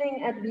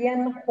 Evening at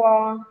Bien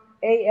Hoa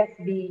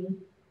AFB,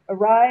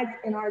 arrived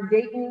in our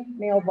Dayton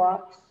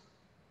mailbox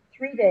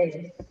 3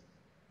 days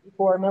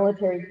before a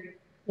military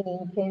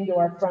team came to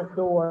our front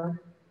door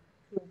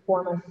to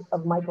inform us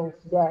of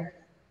Michael's death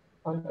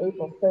on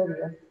April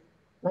 30th,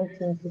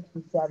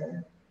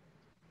 1967.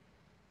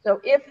 So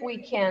if we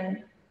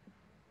can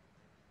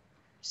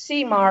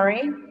see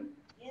Mari,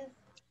 Yes.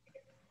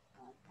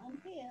 I'm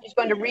here. she's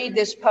going to read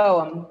this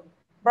poem.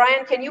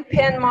 Brian, can you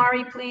pin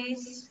Mari,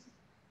 please?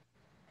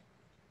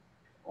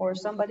 Or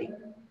somebody?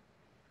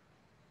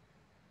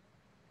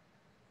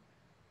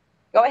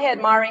 Go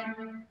ahead, Mari.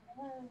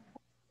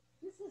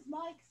 This is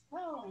Mike's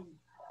poem,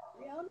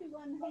 the only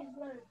one he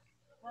wrote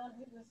while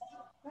he was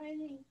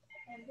training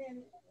and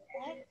then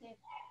active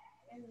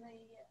in the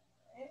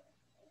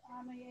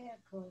Army Air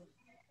Corps.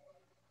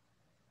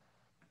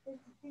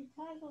 It's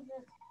entitled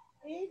as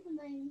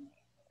Evening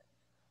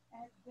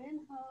at Ben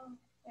Ho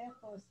Air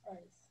Force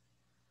Base.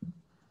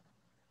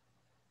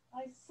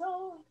 I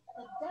saw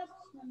the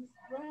Dutchman's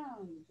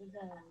brown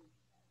today,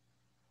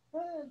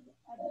 heard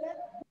a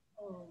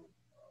basketball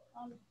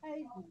on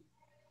pavement.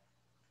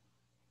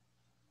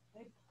 A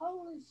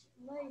Polish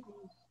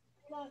lady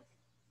plucked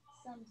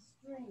some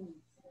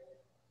strings,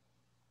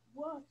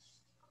 watched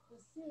the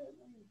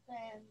ceiling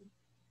fan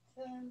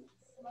turn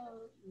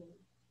slowly.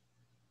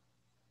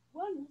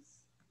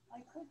 Once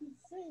I couldn't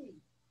see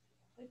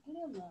the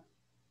glimmer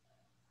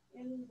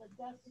in the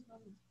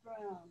dustman's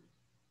brown.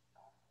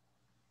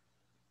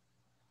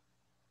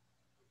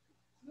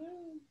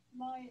 Through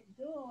my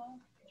door,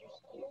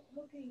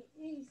 looking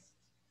east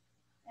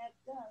at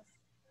dusk,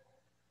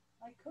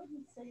 I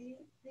couldn't see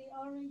the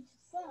orange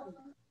sun.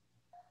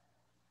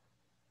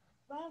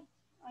 But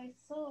I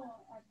saw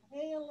a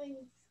paling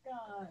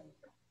sky,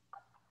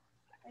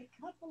 a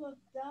couple of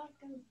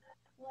darkened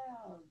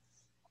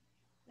clouds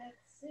that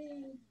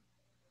seemed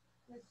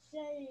the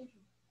shade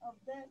of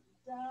that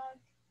dark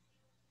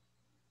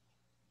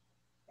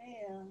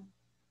air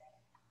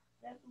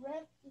that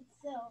wrapped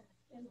itself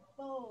in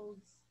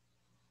folds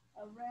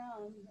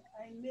around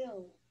a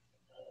mill.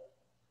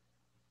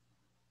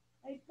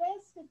 A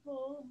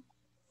basketball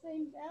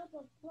seemed out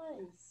of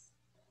place,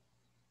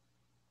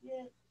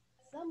 yet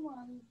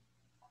someone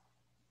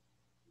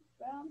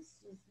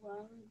bounces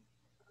one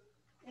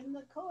in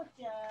the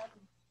courtyard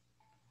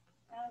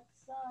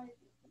outside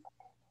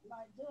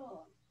my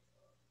door.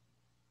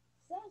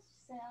 Such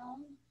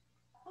sound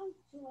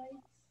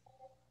punctuates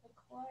the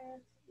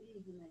quiet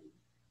evening.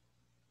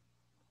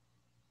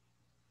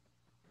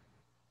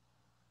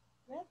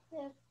 That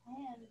deft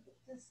hand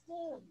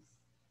disturbs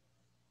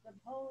the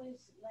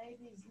Polish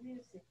lady's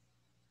music.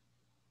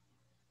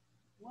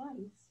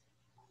 Once,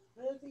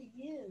 30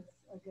 years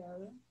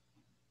ago,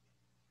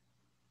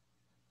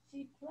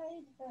 she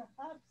played her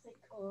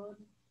harpsichord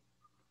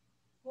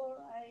for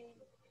a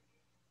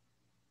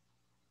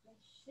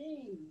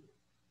machine,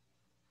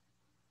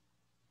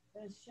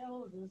 her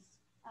shoulders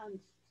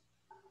hunched.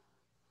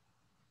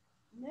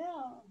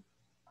 Now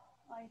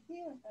I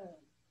hear her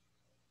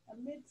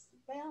amidst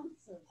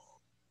bounces,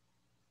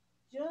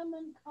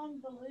 German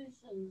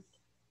convolutions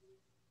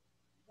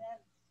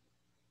that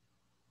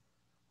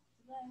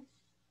slash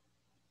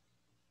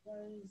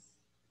those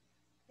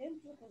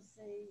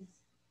intricacies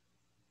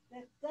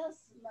that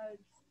dust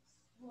motes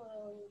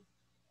swirl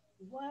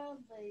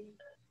wildly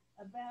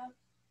about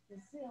the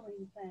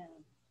ceiling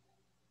fan.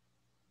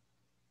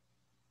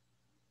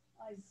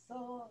 I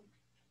saw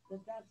the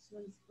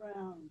Dutchman's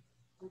brown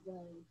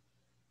today,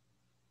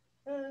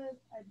 heard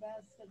a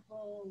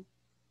basketball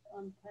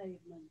on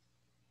pavement.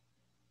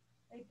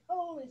 A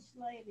Polish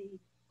lady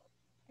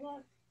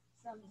plucked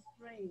some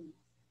strings,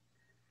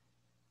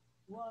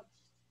 watched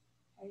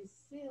a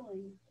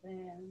ceiling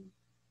fan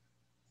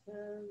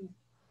turn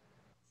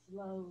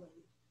slowly.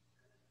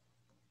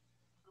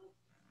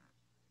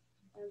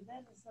 And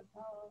that is the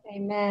power.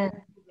 Amen.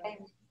 Thank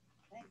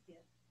you.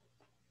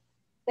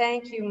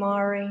 Thank you,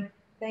 Mari.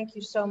 Thank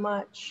you so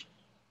much.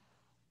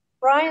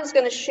 Brian's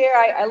going to share.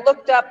 I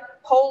looked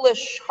up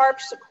Polish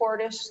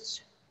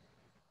harpsichordists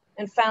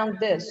and found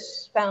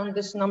this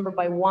number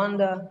by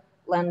Wanda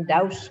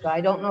Landowska.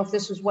 I don't know if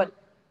this is what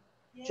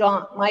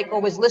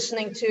Michael was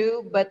listening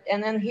to,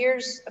 and then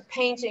here's a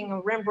painting, a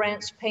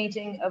Rembrandt's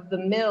painting of the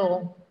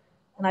mill.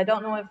 And I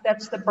don't know if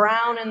that's the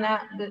brown in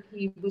that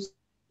he was,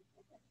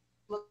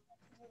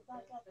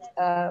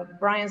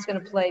 Brian's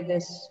going to play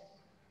this.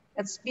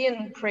 Let's be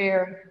in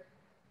prayer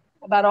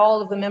about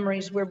all of the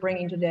memories we're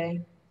bringing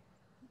today.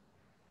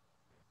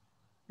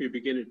 We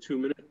begin in 2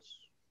 minutes.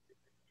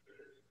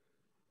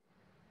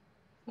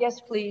 Yes,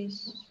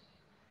 please.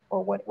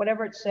 Or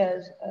whatever it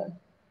says.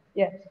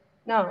 Yes.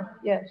 No,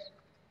 yes.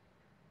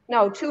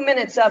 No, 2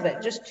 minutes of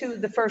it, just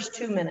the first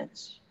 2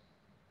 minutes.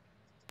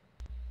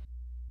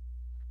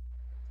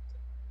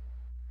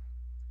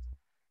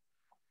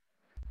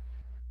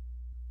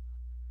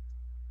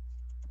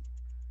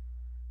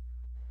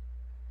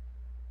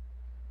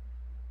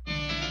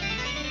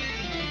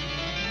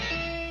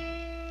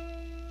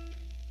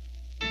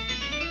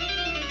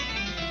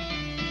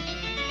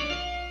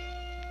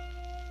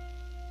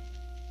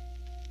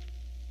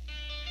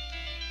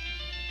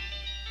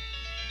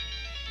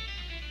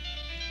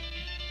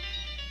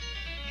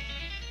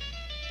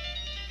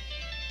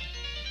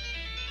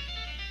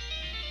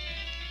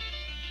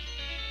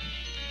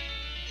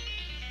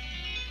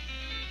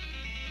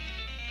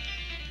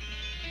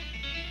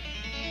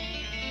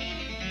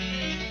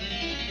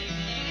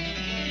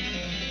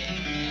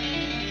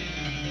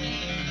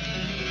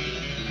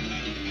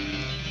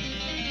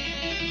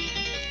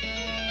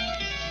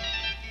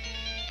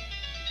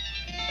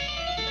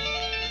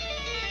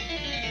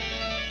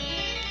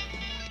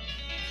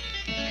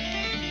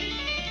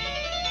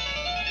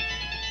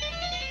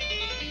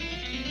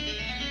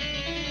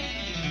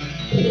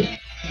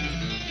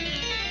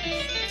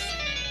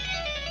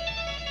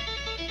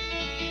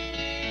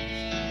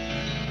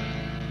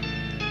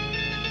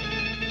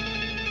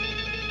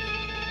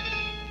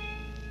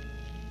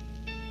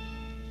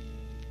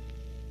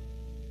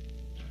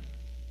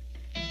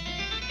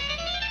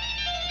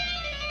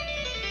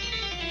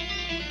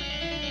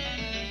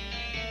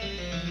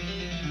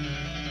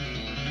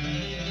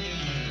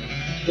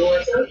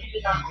 Doors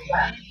opening on the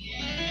left.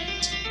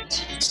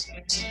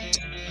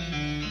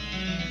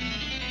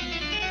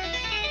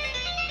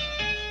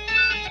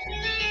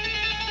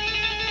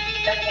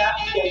 Step up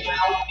to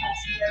allow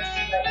passengers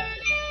to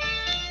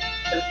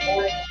exit. from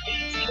morning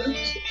 18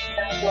 to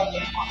 10 o'clock.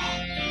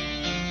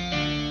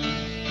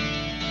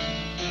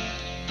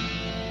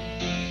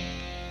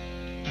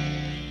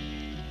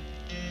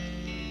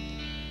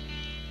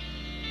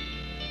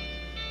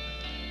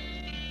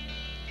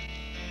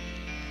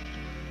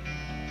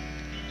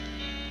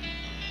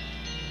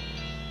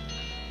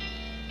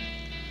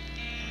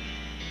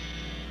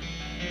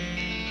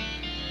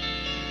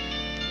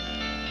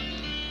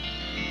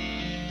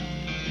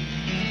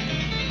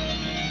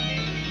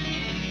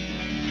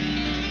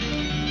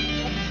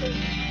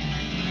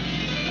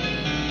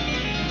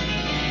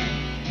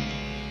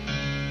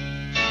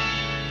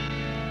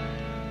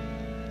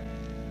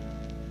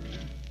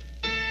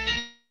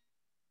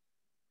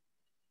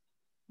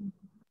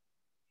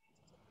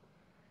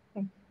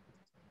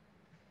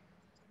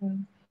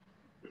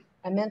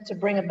 I meant to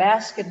bring a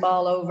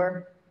basketball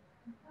over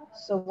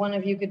so one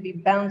of you could be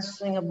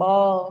bouncing a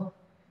ball.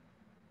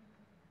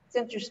 It's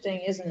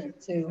interesting, isn't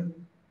it, to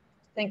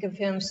think of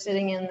him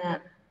sitting in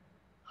that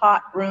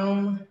hot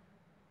room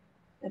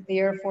at the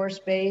Air Force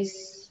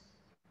Base,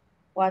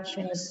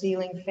 watching the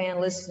ceiling fan,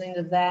 listening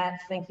to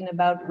that, thinking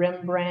about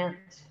Rembrandt,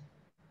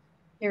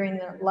 hearing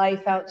the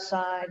life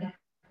outside.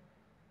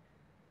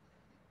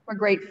 We're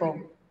grateful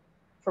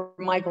for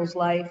Michael's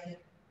life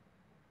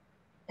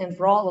and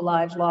for all the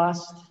lives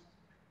lost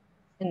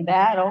in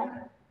battle,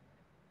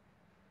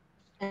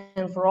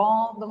 and for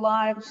all the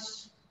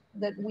lives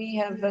that we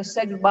have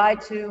said goodbye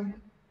to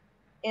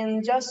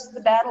in just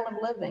the battle of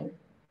living.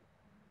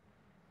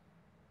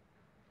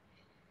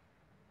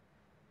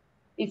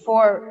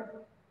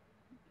 Before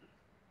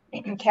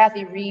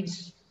Kathy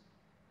reads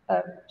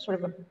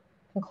sort of a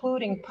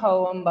concluding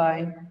poem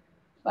by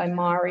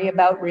Mari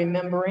about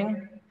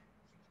remembering,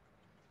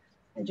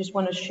 I just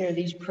want to share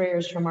these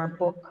prayers from our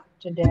book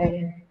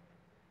today.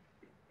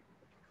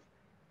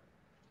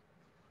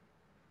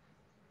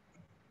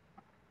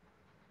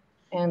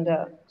 And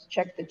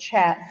check the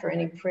chat for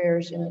any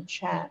prayers in the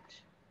chat.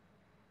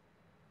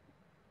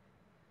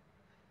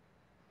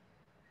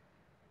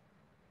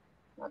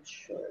 Not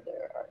sure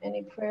there are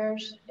any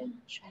prayers in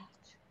the chat.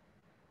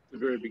 The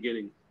very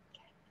beginning.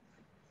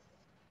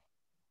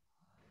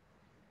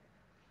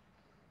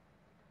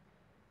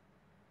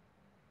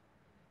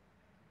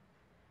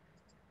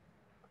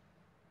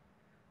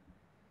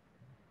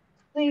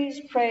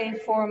 Please pray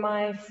for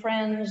my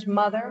friend's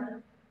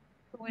mother,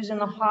 who is in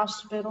the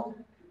hospital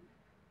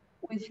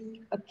with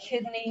a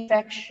kidney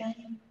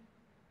infection.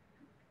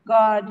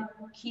 God,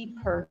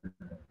 keep her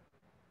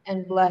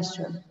and bless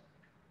her.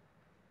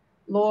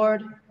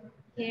 Lord,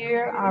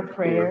 hear our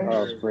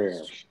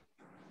prayers.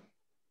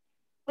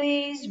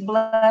 Please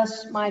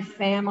bless my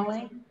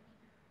family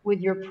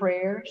with your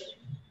prayers,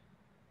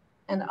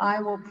 and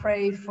I will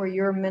pray for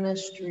your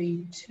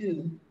ministry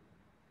too.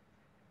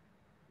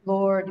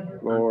 Lord,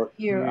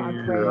 hear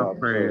our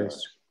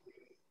prayers.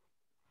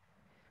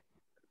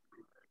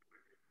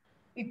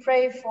 We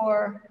pray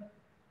for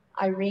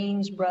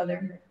Irene's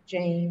brother,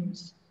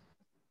 James.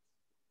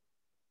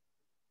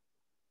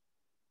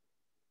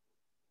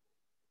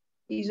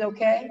 He's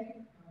okay?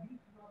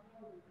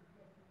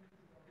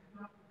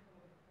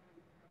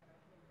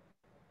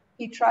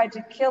 He tried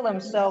to kill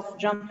himself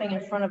jumping in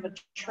front of a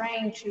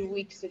train 2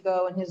 weeks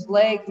ago, and his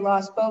leg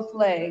lost both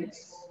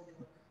legs.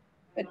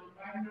 But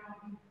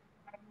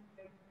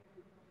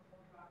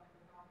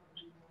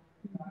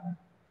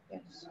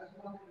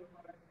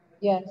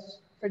yes,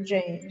 for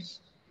James.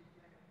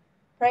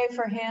 Pray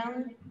for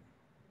him,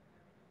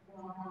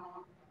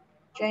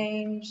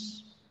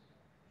 James,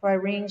 for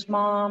Irene's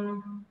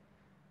mom,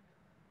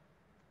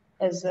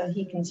 as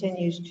he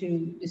continues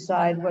to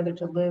decide whether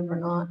to live or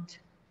not.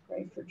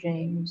 Pray for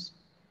James.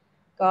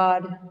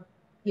 God,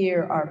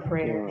 hear our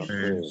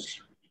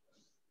prayers.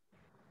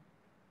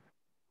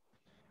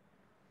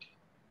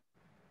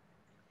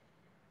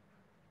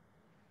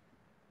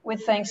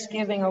 With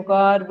thanksgiving, O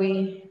God,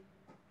 we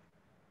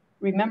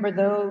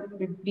remember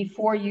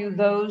before you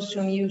those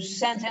whom you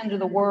sent into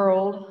the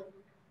world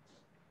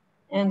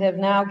and have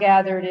now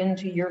gathered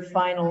into your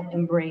final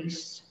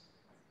embrace.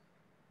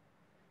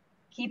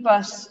 Keep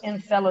us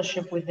in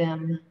fellowship with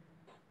them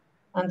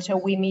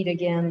until we meet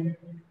again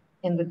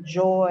in the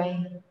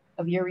joy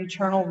of your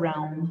eternal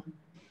realm.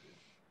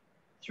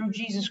 Through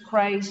Jesus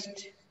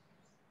Christ,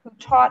 who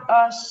taught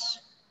us,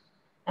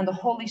 and the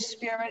Holy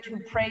Spirit who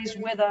prays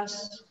with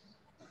us,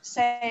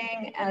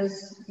 saying,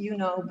 as you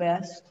know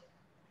best,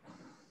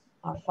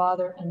 Our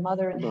Father and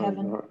Mother in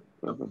heaven,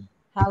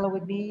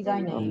 hallowed be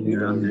thy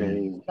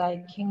name.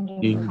 Thy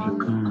kingdom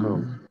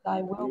come,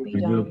 thy will be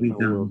done,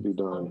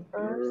 on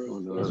earth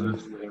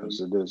as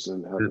it is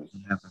in heaven.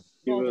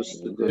 Give us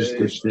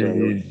this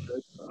day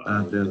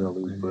our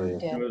daily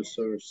bread. Forgive us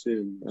our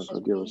sins. And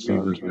forgive us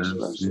our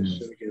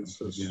trespasses,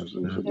 against us. as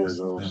we forgive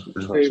those who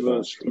Save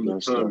us trespass from the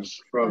against time of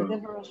us. trial.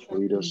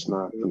 Lead us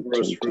not into Deliver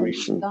us from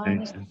evil.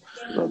 temptation,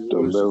 but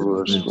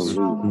deliver us from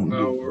evil. The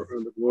power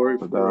and the glory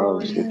For thou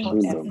is the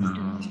kingdom,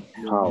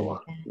 forever. power,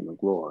 and the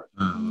glory,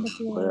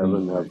 forever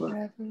and ever.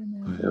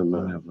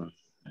 Amen.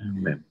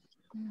 Amen.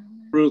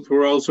 Ruth,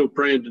 we're also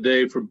praying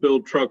today for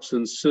Bill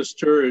Truxton's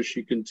sister as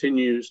she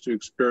continues to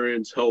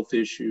experience health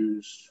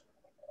issues.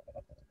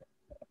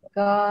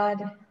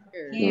 God,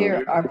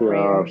 hear our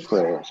prayers.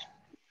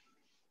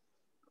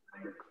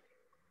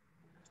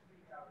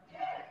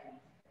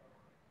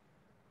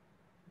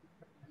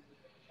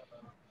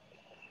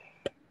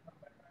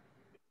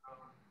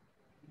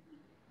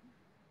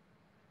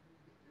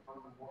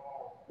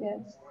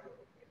 Yes.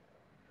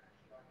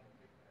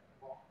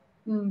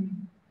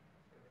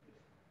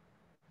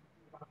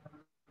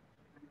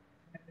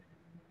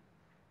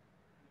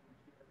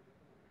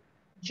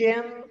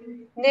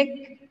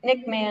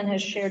 Nick Mann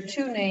has shared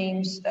two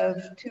names of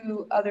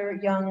two other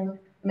young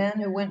men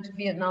who went to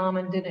Vietnam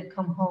and didn't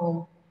come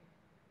home.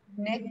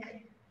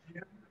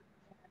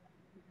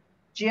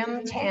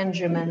 Jim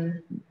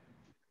Tangeman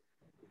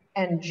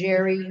and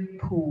Jerry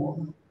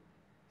Poole.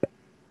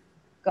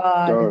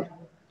 God,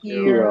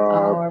 hear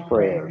our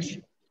prayers.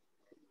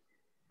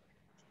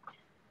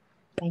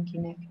 Thank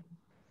you, Nick.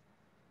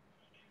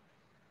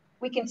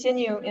 We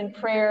continue in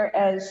prayer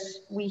as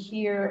we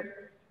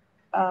hear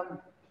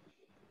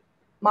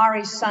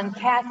Mari's son,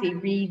 Kathy,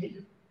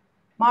 read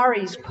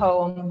Mari's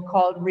poem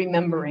called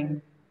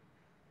Remembering.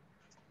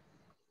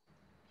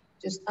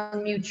 Just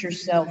unmute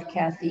yourself,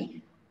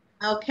 Kathy.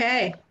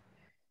 Okay.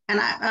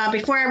 And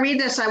before I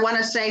read this, I want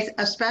to say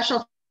a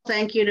special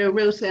thank you to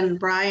Ruth and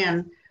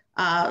Brian.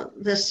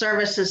 This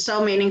service is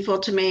so meaningful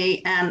to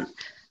me, and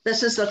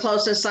this is the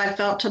closest I've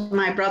felt to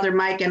my brother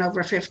Mike in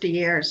over 50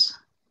 years.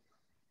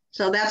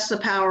 So that's the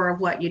power of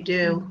what you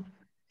do,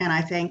 and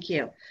I thank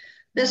you.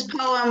 This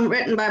poem,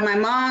 written by my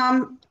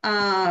mom,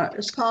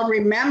 is called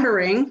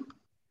Remembering.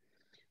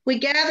 We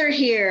gather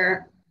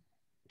here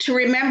to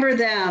remember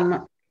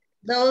them,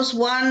 those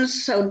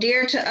ones so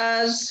dear to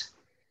us,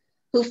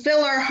 who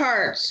fill our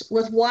hearts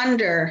with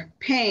wonder,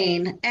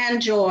 pain, and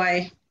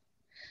joy.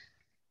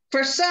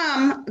 For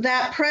some,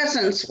 that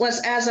presence was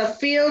as a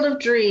field of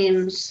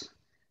dreams,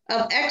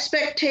 of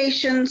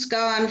expectations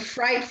gone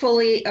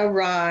frightfully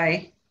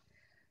awry.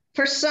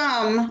 For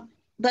some,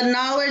 the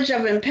knowledge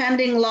of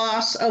impending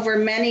loss over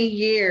many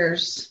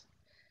years.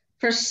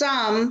 For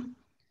some,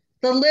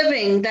 the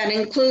living that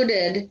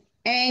included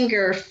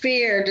anger,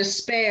 fear,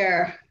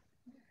 despair.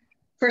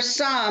 For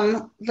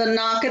some, the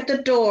knock at the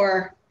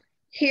door,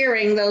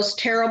 hearing those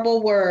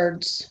terrible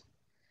words.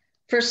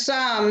 For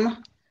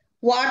some,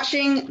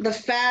 watching the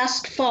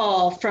fast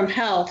fall from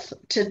health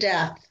to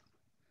death.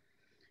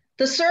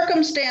 The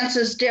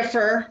circumstances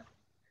differ.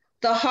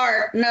 The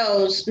heart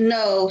knows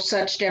no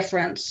such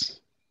difference.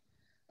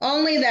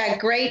 Only that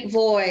great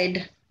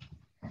void,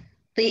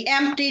 the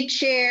empty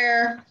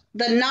chair,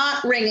 the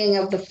not ringing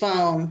of the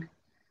phone,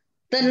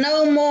 the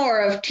no more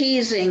of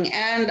teasing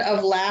and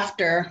of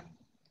laughter,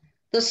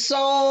 the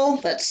soul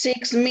that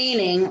seeks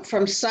meaning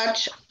from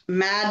such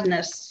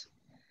madness.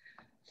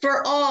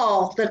 For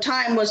all, the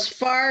time was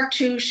far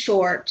too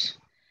short.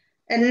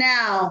 And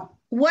now,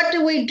 what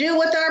do we do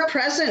with our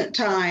present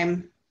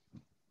time?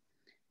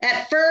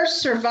 At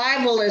first,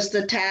 survival is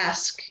the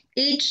task,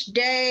 each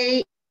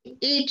day,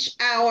 each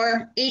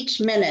hour, each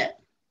minute.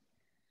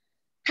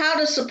 How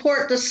to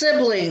support the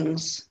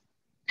siblings,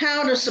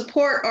 how to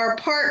support our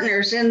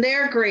partners in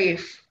their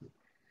grief.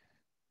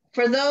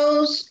 For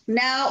those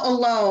now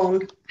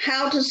alone,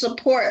 how to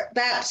support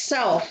that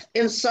self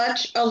in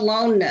such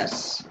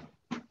aloneness.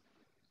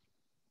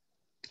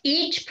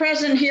 Each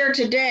present here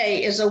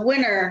today is a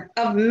winner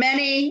of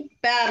many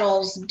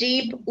battles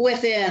deep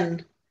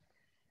within.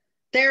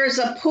 There is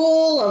a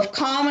pool of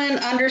common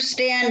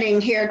understanding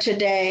here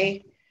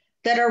today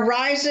that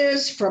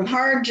arises from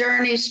hard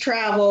journeys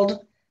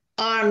traveled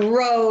on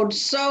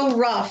roads so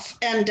rough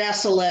and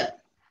desolate.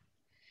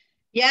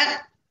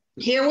 Yet,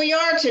 here we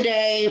are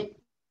today,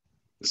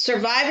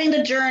 surviving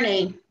the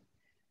journey,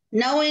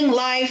 knowing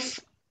life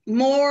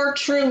more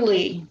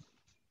truly,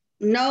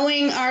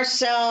 knowing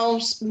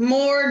ourselves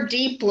more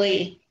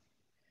deeply,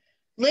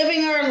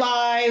 living our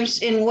lives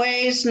in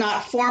ways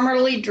not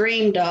formerly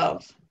dreamed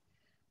of,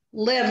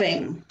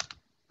 living.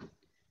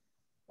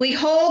 We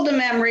hold the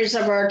memories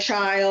of our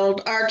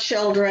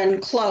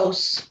children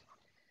close.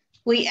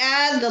 We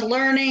add the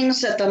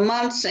learnings that the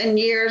months and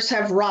years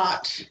have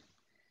wrought.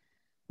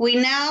 We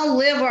now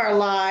live our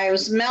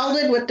lives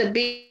melded with the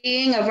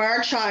being of our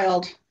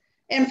child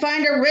and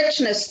find a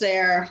richness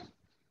there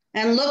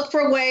and look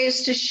for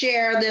ways to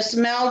share this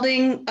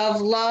melding of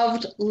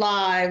loved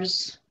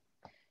lives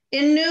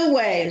in new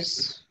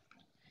ways,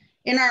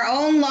 in our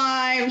own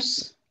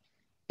lives,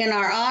 in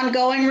our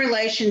ongoing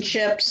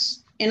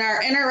relationships, in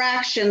our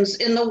interactions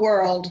in the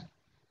world,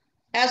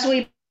 as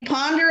we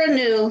ponder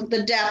anew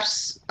the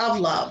depths of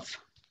love.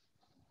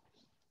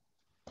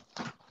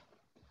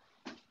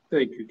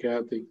 Thank you,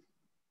 Kathy.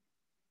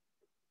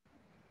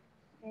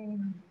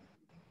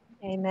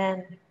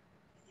 Amen.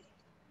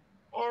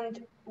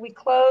 And we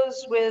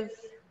close with,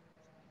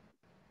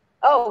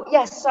 oh,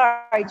 yes,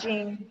 sorry,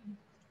 Jean.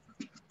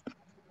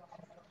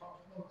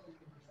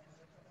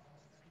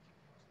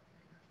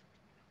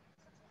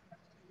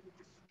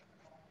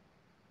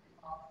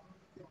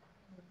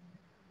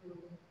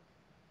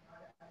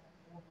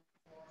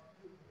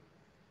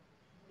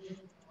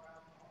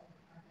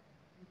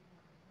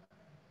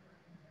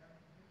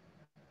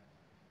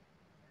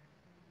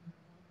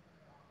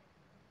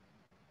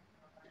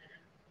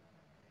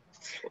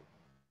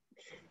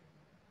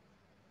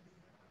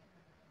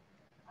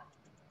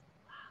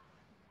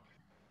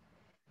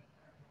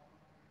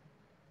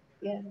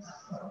 Yes.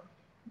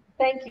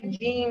 Thank you,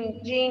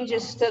 Gene. Gene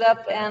just stood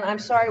up, and I'm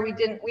sorry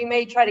we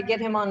may try to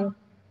get him on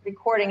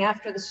recording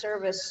after the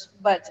service,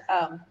 but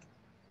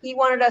he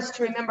wanted us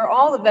to remember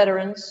all the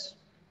veterans.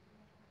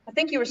 I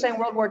think you were saying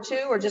World War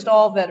II or just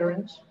all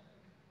veterans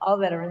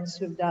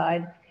who've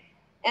died.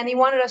 And he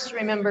wanted us to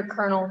remember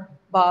Colonel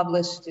Bob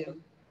Listu,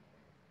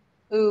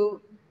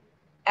 who,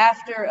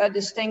 after a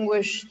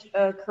distinguished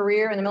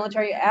career in the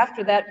military,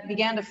 after that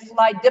began to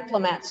fly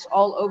diplomats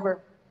all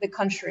over the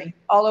country,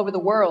 all over the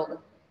world,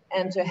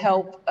 and to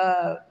help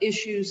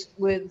issues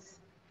with,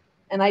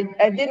 and I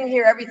didn't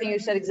hear everything you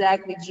said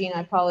exactly, Gene, I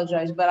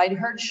apologize, but I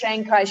heard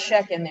Chiang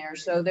Kai-shek in there.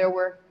 So there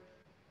were,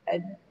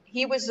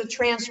 he was a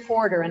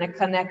transporter and a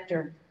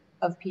connector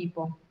of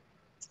people.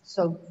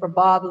 So for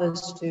Bob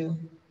Listu,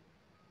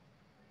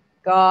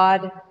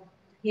 God,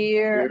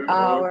 hear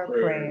our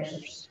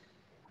prayers.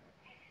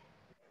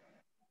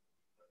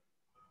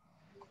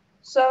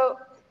 So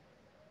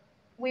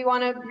we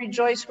want to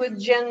rejoice with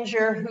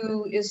Ginger,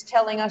 who is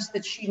telling us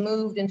that she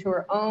moved into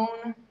her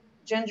own.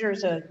 Ginger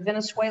is a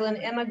Venezuelan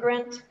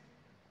immigrant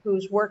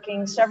who's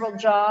working several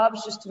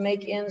jobs just to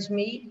make ends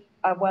meet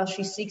while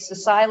she seeks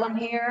asylum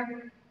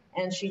here.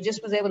 And she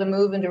just was able to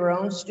move into her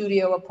own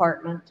studio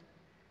apartment.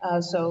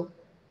 So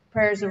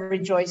prayers of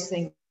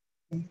rejoicing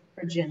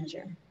for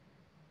Ginger.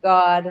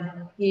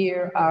 God,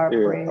 hear our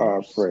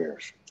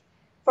prayers.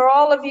 For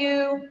all of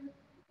you,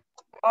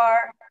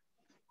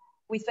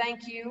 we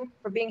thank you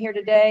for being here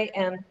today,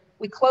 and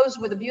we close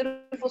with a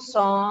beautiful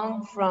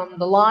song from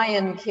The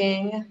Lion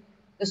King,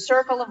 The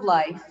Circle of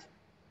Life.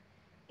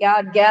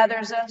 God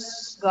gathers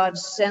us, God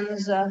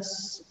sends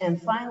us,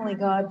 and finally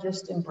God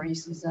just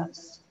embraces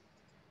us.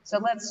 So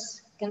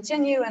let's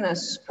continue in a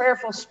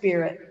prayerful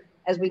spirit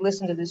as we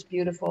listen to this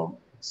beautiful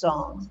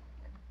song.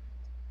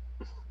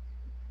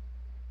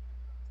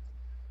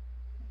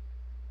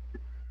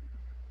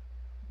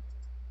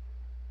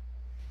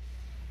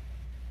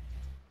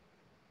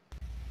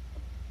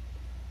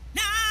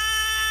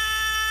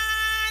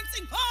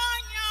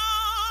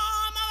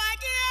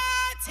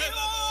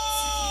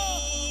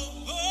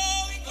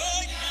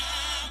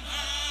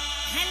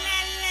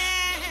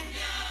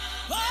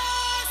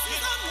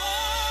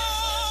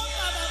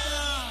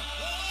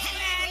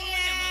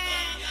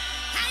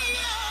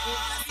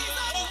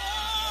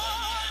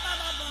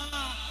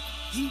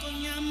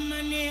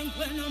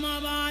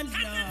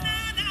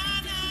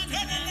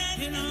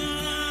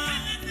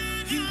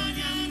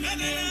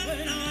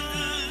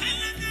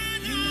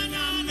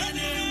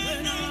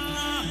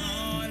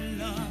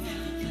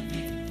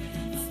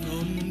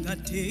 From the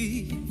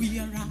day we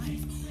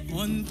arrive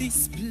on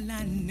this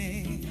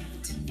planet,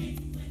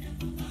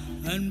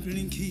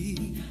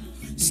 unblinking,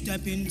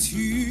 step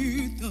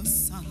into the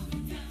sun,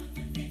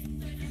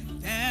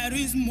 there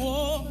is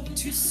more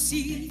to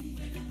see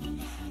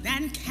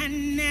than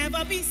can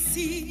never be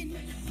seen,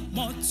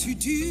 more to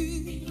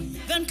do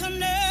than can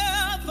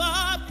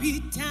never be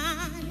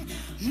done.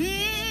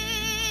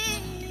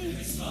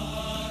 There's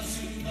far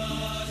too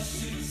much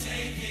to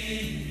take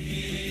in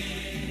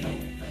here,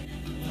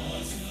 more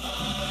to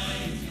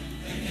find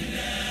than can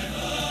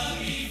ever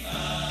be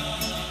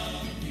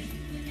found.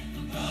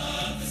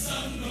 But the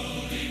sun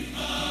rolling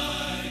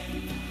high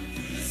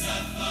through the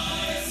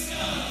sapphire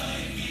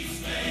sky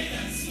keeps rain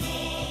and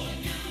snow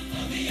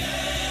on the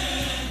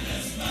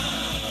endless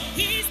round.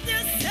 He's the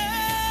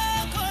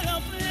circle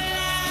of life,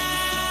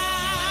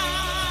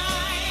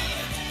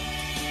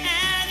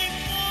 and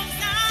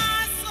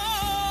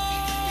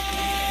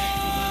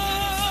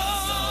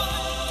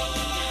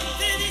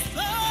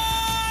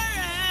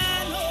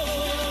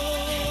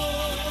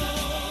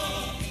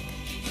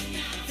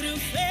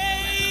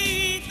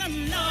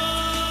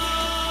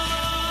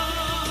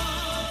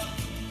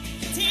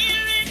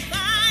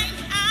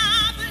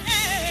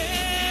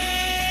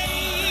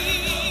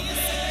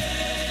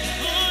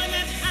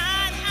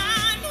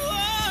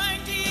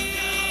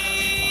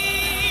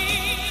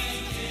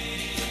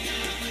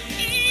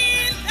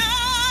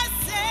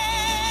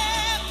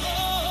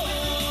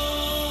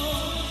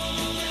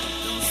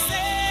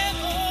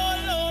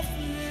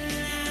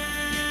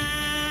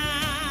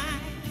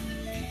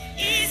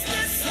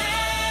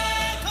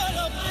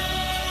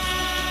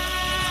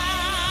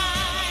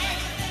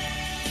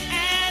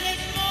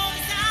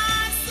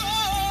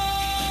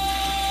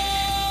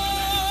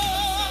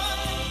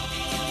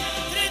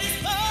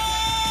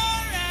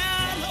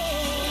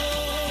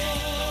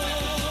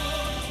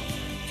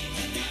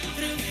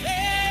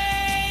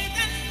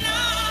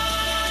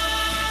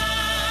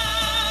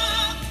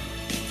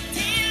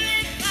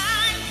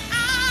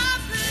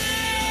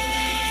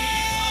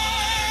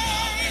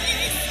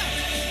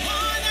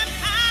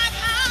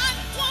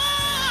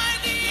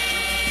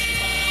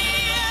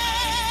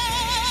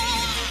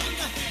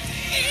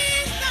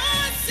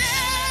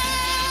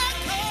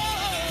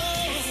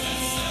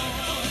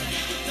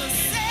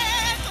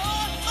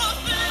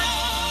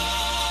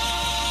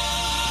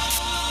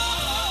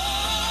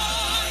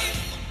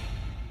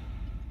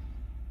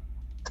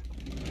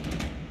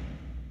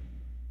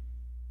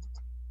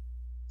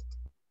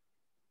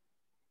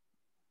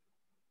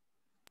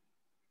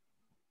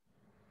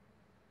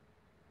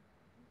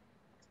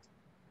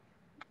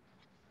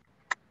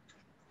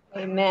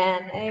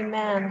Amen.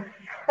 Amen.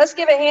 Let's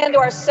give a hand to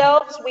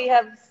ourselves. We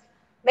have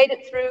made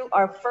it through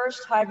our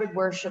first hybrid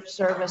worship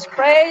service.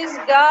 Praise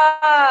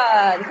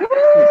God.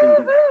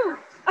 Woo-hoo.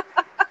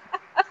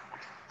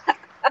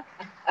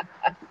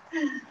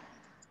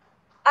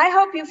 I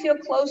hope you feel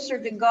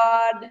closer to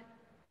God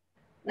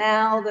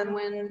now than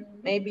when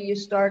maybe you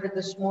started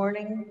this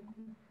morning,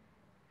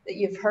 that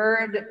you've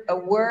heard a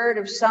word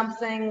of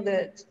something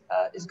that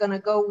is going to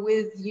go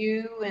with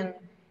you, and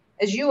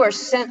as you are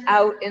sent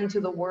out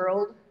into the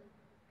world,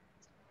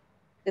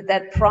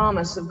 that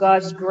promise of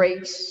God's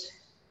grace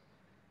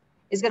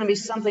is going to be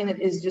something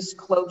that is just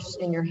close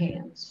in your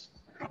hands.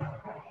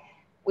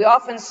 We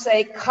often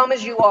say, come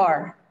as you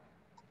are,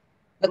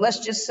 but let's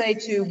just say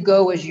to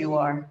go as you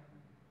are.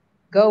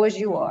 Go as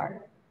you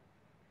are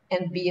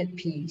and be at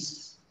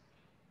peace.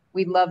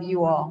 We love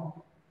you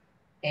all.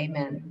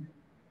 Amen.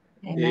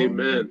 Amen.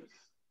 Amen.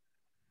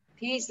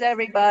 Peace,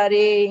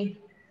 everybody.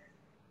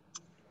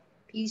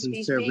 Peace,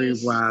 peace, peace.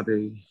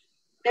 Everybody.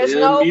 There's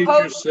And no unmute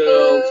post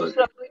yourselves. booth,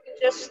 so we can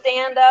just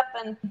stand up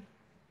and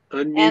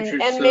Unmute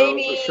yourselves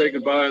maybe and say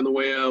goodbye on the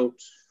way out.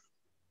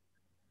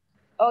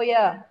 Oh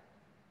yeah.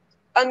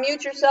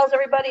 Unmute yourselves,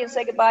 everybody, and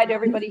say goodbye to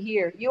everybody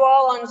here. You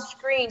all on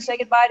screen, say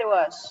goodbye to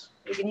us.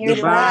 We can hear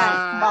you. Bye.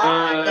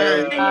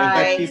 Bye.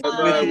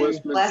 Bye-bye,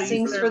 Westminster.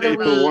 Blessings for the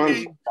Everyone.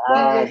 week. Be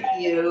Bye.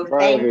 with you. Bye,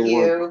 Thank everyone.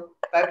 you.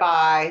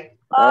 Bye-bye.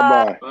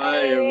 Bye-bye.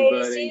 Bye,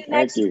 everybody. See you Thank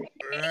next you. week.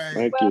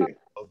 Thank Well,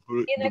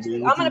 you. see you next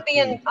week. I'm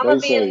gonna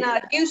be in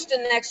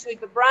Houston next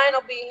week, but Brian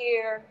will be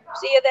here.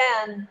 See you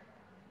then.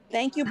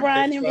 Thank you,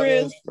 Brian and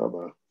Ruth.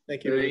 Bye-bye.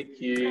 Thank you. Thank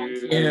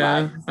you.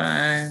 Yeah.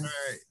 Bye.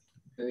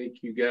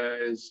 Thank you,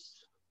 guys.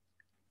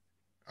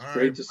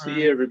 Great to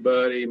see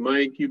everybody.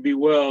 Mike, you be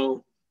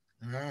well.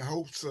 I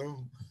hope so.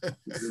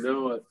 You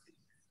know it.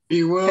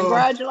 Be well.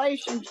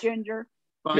 Congratulations, Ginger.